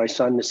took my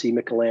son to see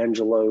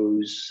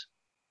Michelangelo's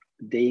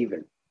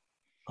David.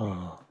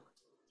 Oh.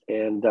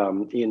 And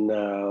in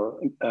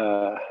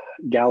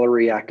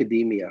Gallery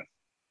Academia.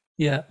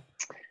 Yeah.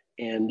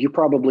 And you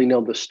probably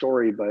know the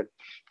story, but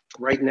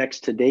right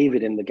next to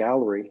David in the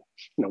gallery,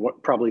 you know,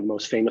 what probably the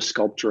most famous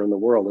sculpture in the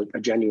world, a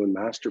genuine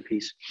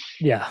masterpiece.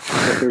 Yeah.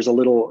 There's a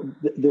little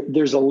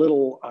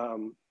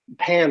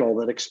panel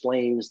that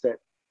explains that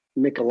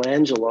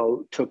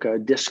Michelangelo took a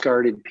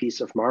discarded piece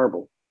of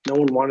marble. No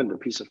one wanted the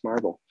piece of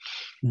marble.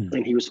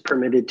 And he was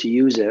permitted to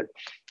use it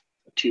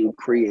to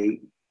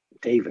create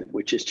David,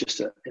 which is just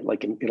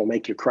it'll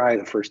make you cry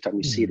the first time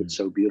you see it. It's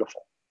so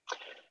beautiful.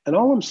 And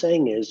all I'm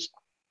saying is,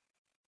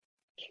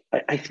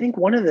 I think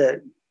one of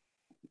the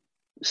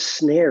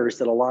snares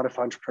that a lot of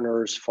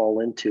entrepreneurs fall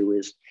into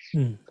is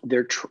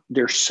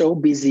they're so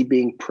busy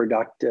being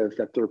productive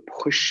that they're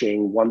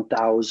pushing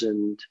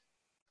 1,000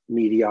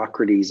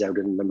 mediocrities out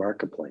in the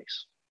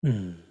marketplace.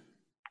 I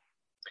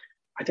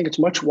think it's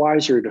much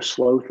wiser to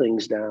slow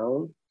things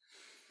down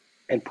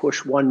and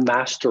push one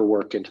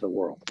masterwork into the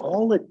world.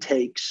 All it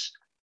takes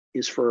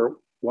is for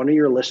one of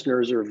your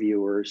listeners or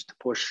viewers to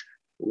push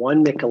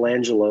one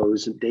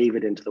Michelangelo's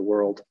David into the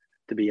world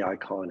to be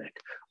iconic.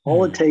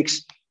 All it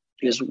takes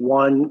is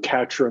one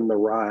Catcher in the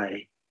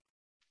Rye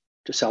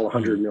to sell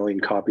 100 million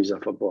copies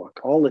of a book.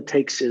 All it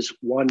takes is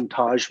one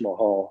Taj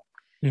Mahal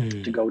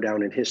to go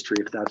down in history,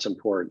 if that's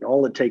important.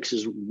 All it takes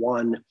is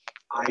one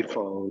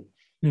iPhone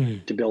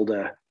to build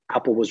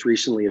Apple was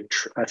recently a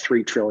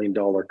 $3 trillion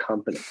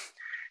company.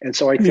 And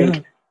so I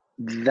think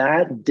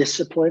that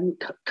discipline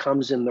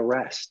comes in the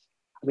rest.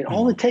 I mean,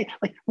 all it takes,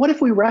 like, what if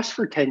we rest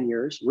for 10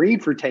 years,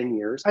 read for 10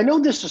 years? I know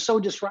this is so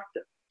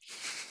disruptive,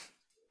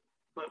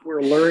 but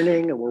we're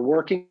learning and we're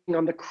working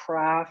on the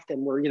craft,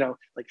 and we're, you know,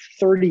 like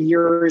 30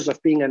 years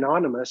of being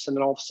anonymous. And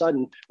then all of a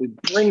sudden we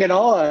bring it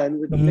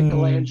on with the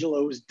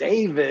Michelangelo's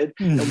David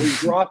and we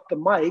drop the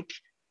mic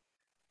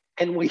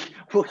and we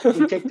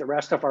take the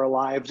rest of our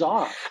lives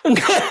off.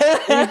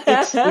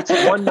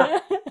 It's one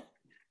night.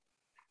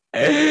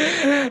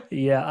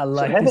 Yeah, I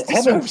like so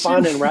having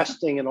fun and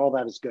resting and all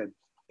that is good.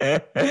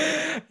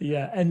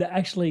 Yeah, and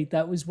actually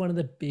that was one of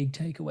the big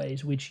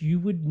takeaways, which you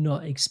would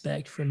not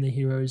expect from the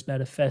Heroes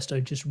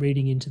Manifesto, just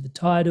reading into the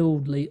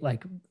title,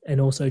 like,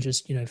 and also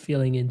just, you know,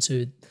 feeling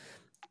into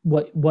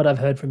what I've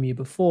heard from you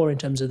before in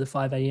terms of the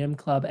 5 a.m.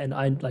 club. And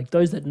I, like,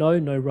 those that know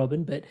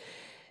Robin, but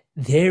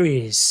there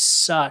is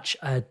such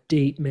a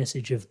deep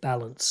message of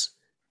balance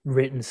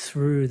written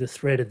through the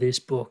thread of this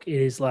book.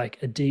 It is like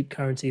a deep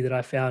currency that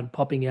I found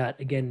popping out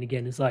again and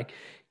again. It's like,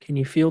 can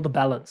you feel the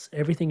balance?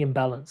 Everything in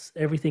balance,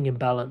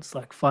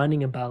 like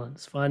finding a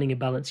balance.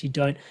 You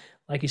don't,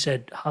 like you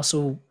said,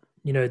 hustle.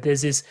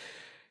 There's this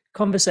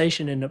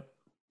conversation, and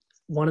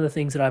one of the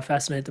things that I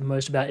fascinate the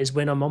most about is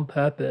when I'm on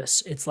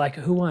purpose, it's like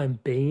who I'm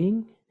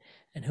being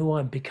and who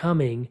I'm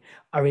becoming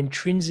are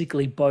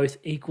intrinsically both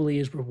equally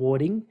as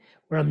rewarding,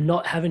 where I'm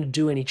not having to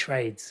do any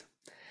trades.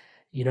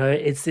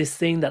 It's this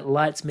thing that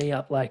lights me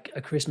up like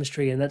a Christmas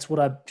tree. And that's what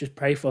I just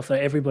pray for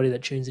everybody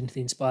that tunes into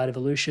the Inspired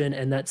Evolution.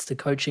 And that's the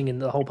coaching and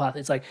the whole path.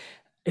 It's like,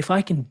 if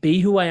I can be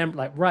who I am,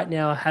 like right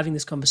now, having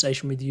this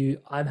conversation with you,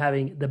 I'm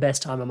having the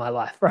best time of my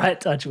life, right?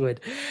 Touch wood.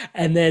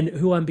 And then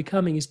who I'm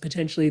becoming is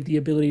potentially the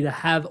ability to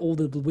have all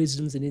the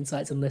wisdoms and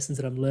insights and lessons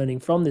that I'm learning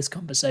from this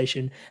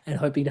conversation, and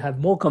hoping to have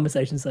more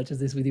conversations such as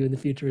this with you in the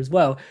future as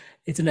well.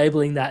 It's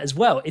enabling that as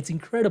well. It's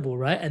incredible,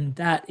 right? And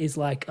that is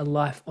like a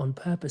life on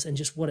purpose, and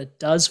just what it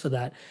does for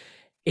that,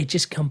 it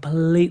just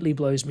completely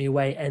blows me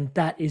away. And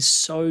that is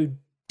so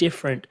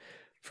different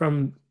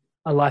from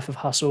a life of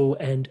hustle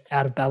and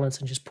out of balance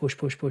and just push,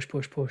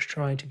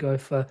 trying to go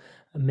for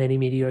many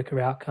mediocre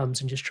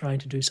outcomes and just trying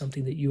to do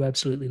something that you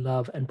absolutely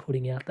love and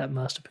putting out that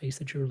masterpiece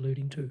that you're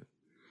alluding to.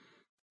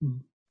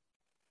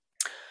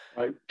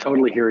 I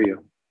totally hear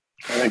you.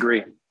 I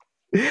agree.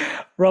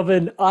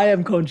 Robin, I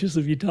am conscious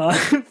of your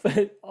time,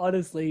 but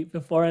honestly,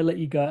 before I let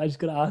you go, I just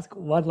got to ask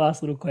one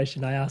last little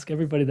question I ask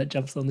everybody that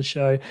jumps on the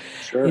show.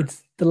 Sure.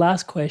 It's the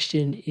last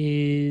question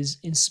is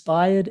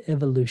inspired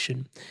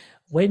evolution.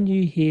 When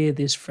you hear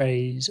this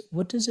phrase,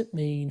 what does it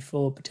mean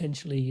for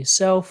potentially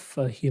yourself,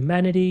 for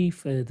humanity,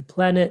 for the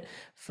planet,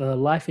 for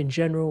life in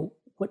general?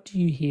 What do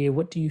you hear?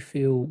 What do you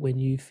feel when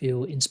you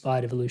feel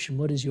inspired evolution?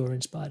 What is your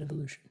inspired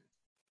evolution?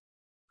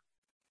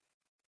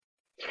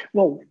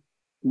 Well,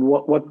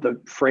 what the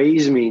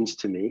phrase means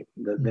to me,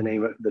 the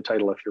name of the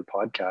title of your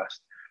podcast,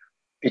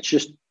 it's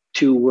just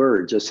two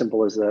words, as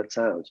simple as that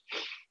sounds.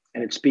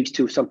 And it speaks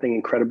to something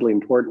incredibly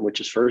important,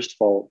 which is, first of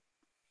all,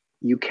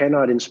 you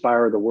cannot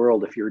inspire the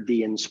world if you're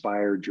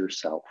de-inspired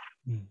yourself.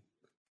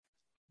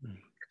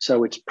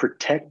 So it's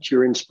protect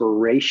your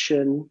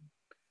inspiration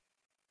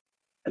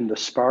and the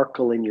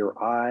sparkle in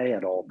your eye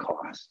at all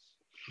costs.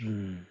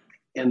 And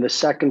the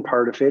second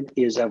part of it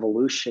is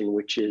evolution,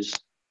 which is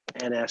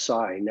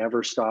NSI,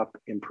 never stop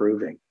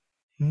improving.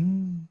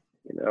 I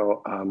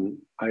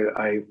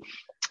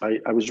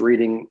was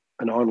reading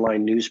an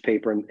online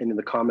newspaper, and in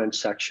the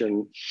comments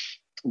section,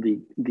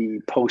 the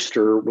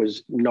poster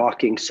was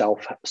knocking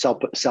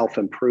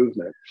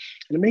self-improvement.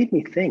 And it made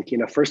me think,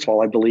 first of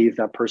all, I believe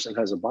that person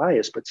has a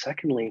bias, but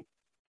secondly,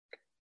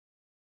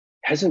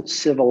 hasn't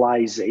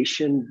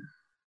civilization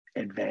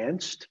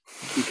advanced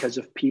because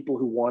of people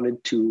who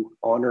wanted to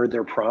honor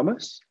their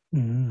promise? I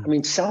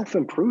mean,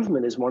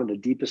 self-improvement is one of the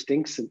deepest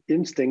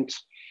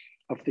instincts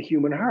of the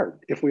human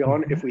heart, if we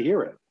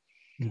hear it.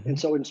 And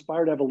so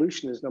inspired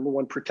evolution is, number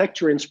one,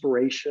 protect your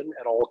inspiration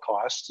at all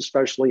costs,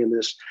 especially in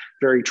this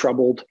very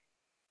troubled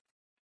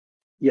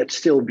yet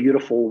still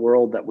beautiful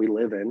world that we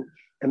live in.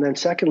 And then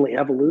secondly,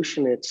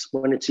 evolution, it's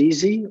when it's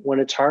easy, when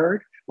it's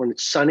hard, when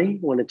it's sunny,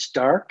 when it's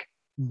dark,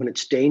 when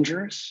it's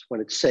dangerous,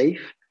 when it's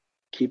safe,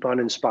 keep on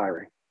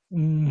inspiring,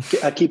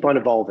 keep on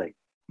evolving.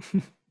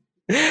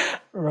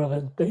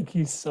 Robin, thank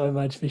you so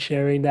much for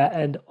sharing that.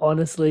 And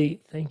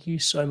honestly, thank you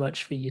so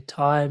much for your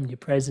time, your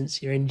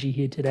presence, your energy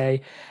here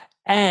today.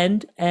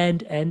 And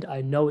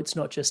I know it's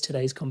not just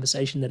today's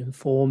conversation that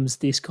informs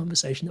this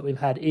conversation that we've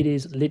had. It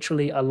is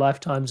literally a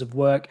lifetime's of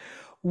work,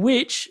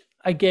 which,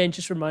 again,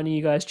 just reminding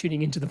you guys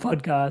tuning into the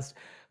podcast,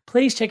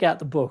 please check out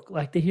the book.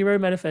 Like, The Hero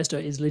Manifesto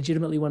is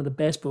legitimately one of the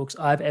best books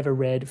I've ever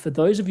read. For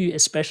those of you,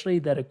 especially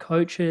that are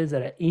coaches,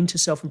 that are into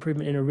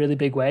self-improvement in a really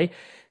big way,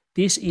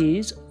 this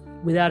is,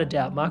 without a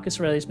doubt, Marcus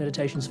Aurelius'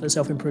 Meditations for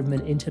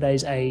Self-Improvement in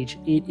Today's Age.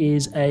 It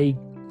is a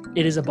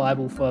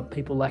Bible for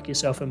people like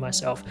yourself and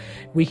myself.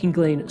 We can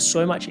glean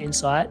so much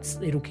insights.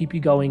 It'll keep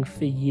you going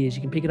for years.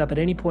 You can pick it up at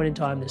any point in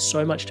time. There's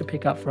so much to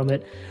pick up from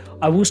it.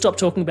 I will stop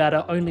talking about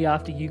it only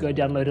after you go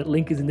download it.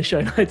 Link is in the show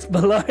notes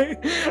below.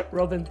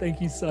 Robin, thank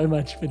you so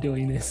much for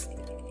doing this.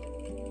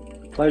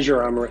 Pleasure,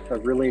 Amrit.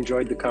 I've really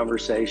enjoyed the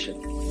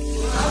conversation.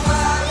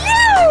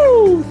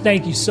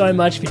 Thank you so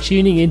much for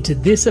tuning into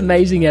this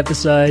amazing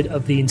episode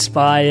of The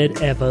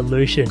Inspired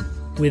Evolution.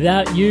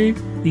 Without you,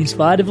 the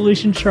Inspired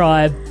Evolution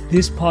Tribe,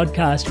 this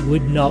podcast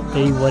would not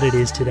be what it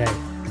is today.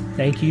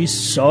 Thank you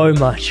so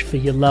much for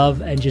your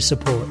love and your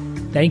support.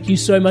 Thank you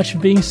so much for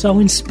being so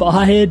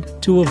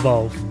inspired to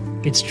evolve.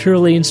 It's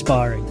truly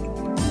inspiring.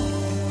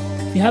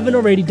 If you haven't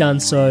already done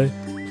so,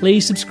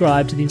 please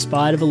subscribe to The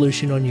Inspired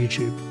Evolution on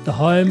YouTube, the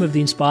home of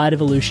The Inspired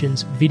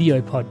Evolution's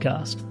video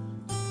podcast.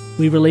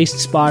 We release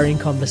inspiring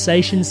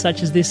conversations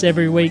such as this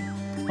every week,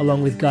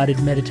 along with guided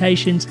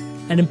meditations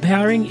and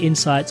empowering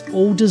insights,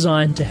 all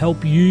designed to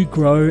help you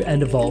grow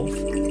and evolve.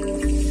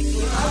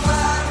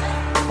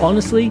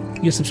 Honestly,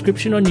 your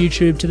subscription on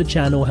YouTube to the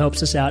channel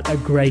helps us out a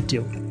great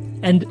deal.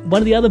 And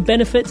one of the other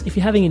benefits, if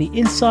you're having any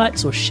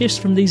insights or shifts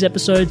from these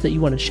episodes that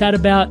you want to chat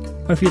about,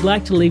 or if you'd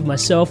like to leave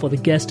myself or the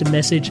guest a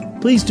message,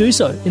 please do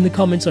so in the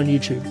comments on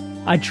YouTube.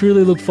 I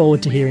truly look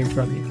forward to hearing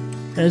from you.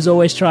 And as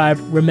always, Tribe,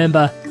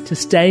 remember to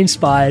stay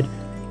inspired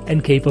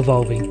and keep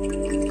evolving.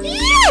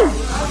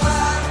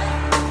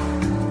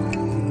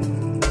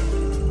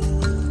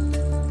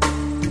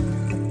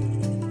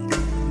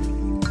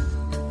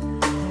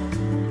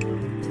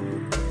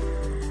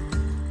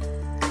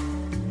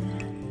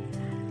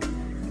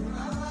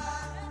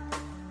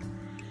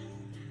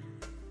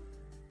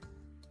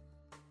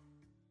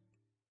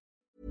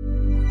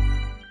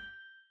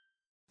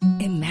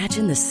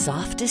 Imagine the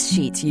softest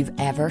sheets you've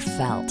ever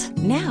felt.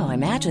 Now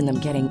imagine them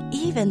getting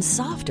even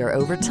softer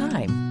over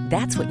time.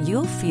 That's what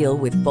you'll feel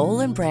with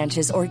Boll &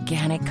 Branch's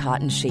organic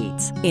cotton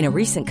sheets. In a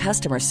recent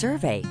customer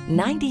survey,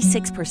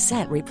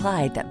 96%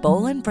 replied that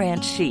Boll &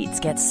 Branch sheets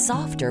get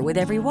softer with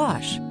every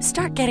wash.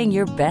 Start getting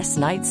your best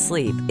night's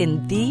sleep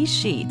in these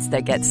sheets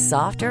that get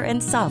softer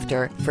and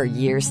softer for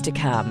years to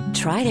come.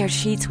 Try their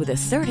sheets with a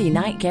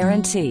 30-night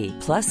guarantee.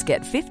 Plus,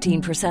 get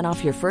 15%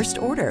 off your first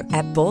order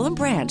at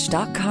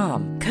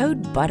bollandbranch.com.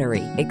 Code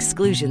BUTTERY.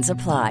 Exclusions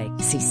apply.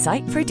 See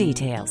site for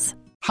details.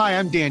 Hi,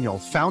 I'm Daniel,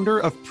 founder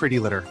of Pretty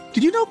Litter.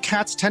 Did you know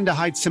cats tend to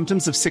hide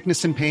symptoms of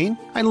sickness and pain?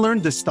 I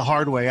learned this the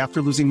hard way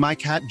after losing my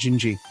cat,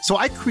 Gingy. So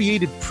I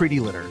created Pretty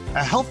Litter,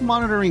 a health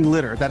monitoring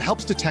litter that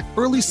helps detect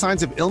early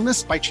signs of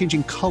illness by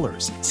changing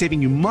colors, saving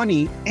you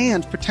money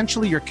and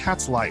potentially your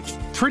cat's life.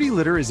 Pretty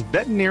Litter is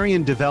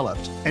veterinarian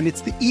developed, and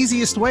it's the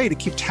easiest way to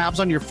keep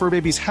tabs on your fur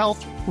baby's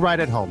health right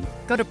at home.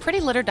 Go to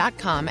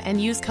prettylitter.com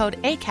and use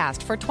code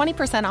ACAST for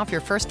 20% off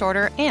your first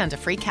order and a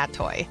free cat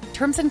toy.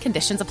 Terms and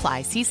conditions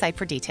apply. See site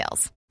for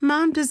details.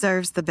 Mom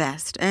deserves the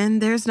best, and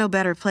there's no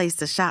better place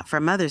to shop for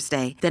Mother's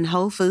Day than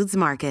Whole Foods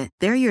Market.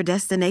 They're your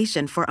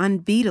destination for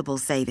unbeatable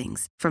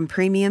savings, from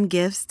premium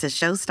gifts to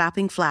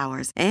show-stopping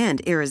flowers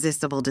and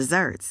irresistible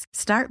desserts.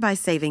 Start by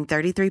saving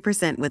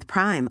 33% with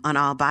Prime on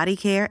all body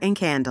care and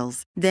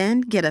candles.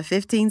 Then get a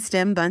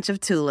 15-stem bunch of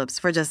tulips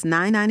for just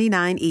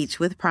 $9.99 each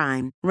with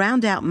Prime.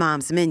 Round out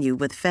Mom's menu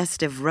with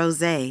festive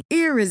rosé,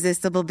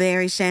 irresistible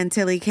berry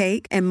chantilly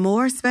cake, and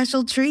more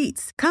special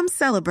treats. Come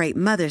celebrate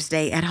Mother's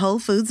Day at Whole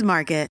Foods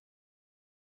Market.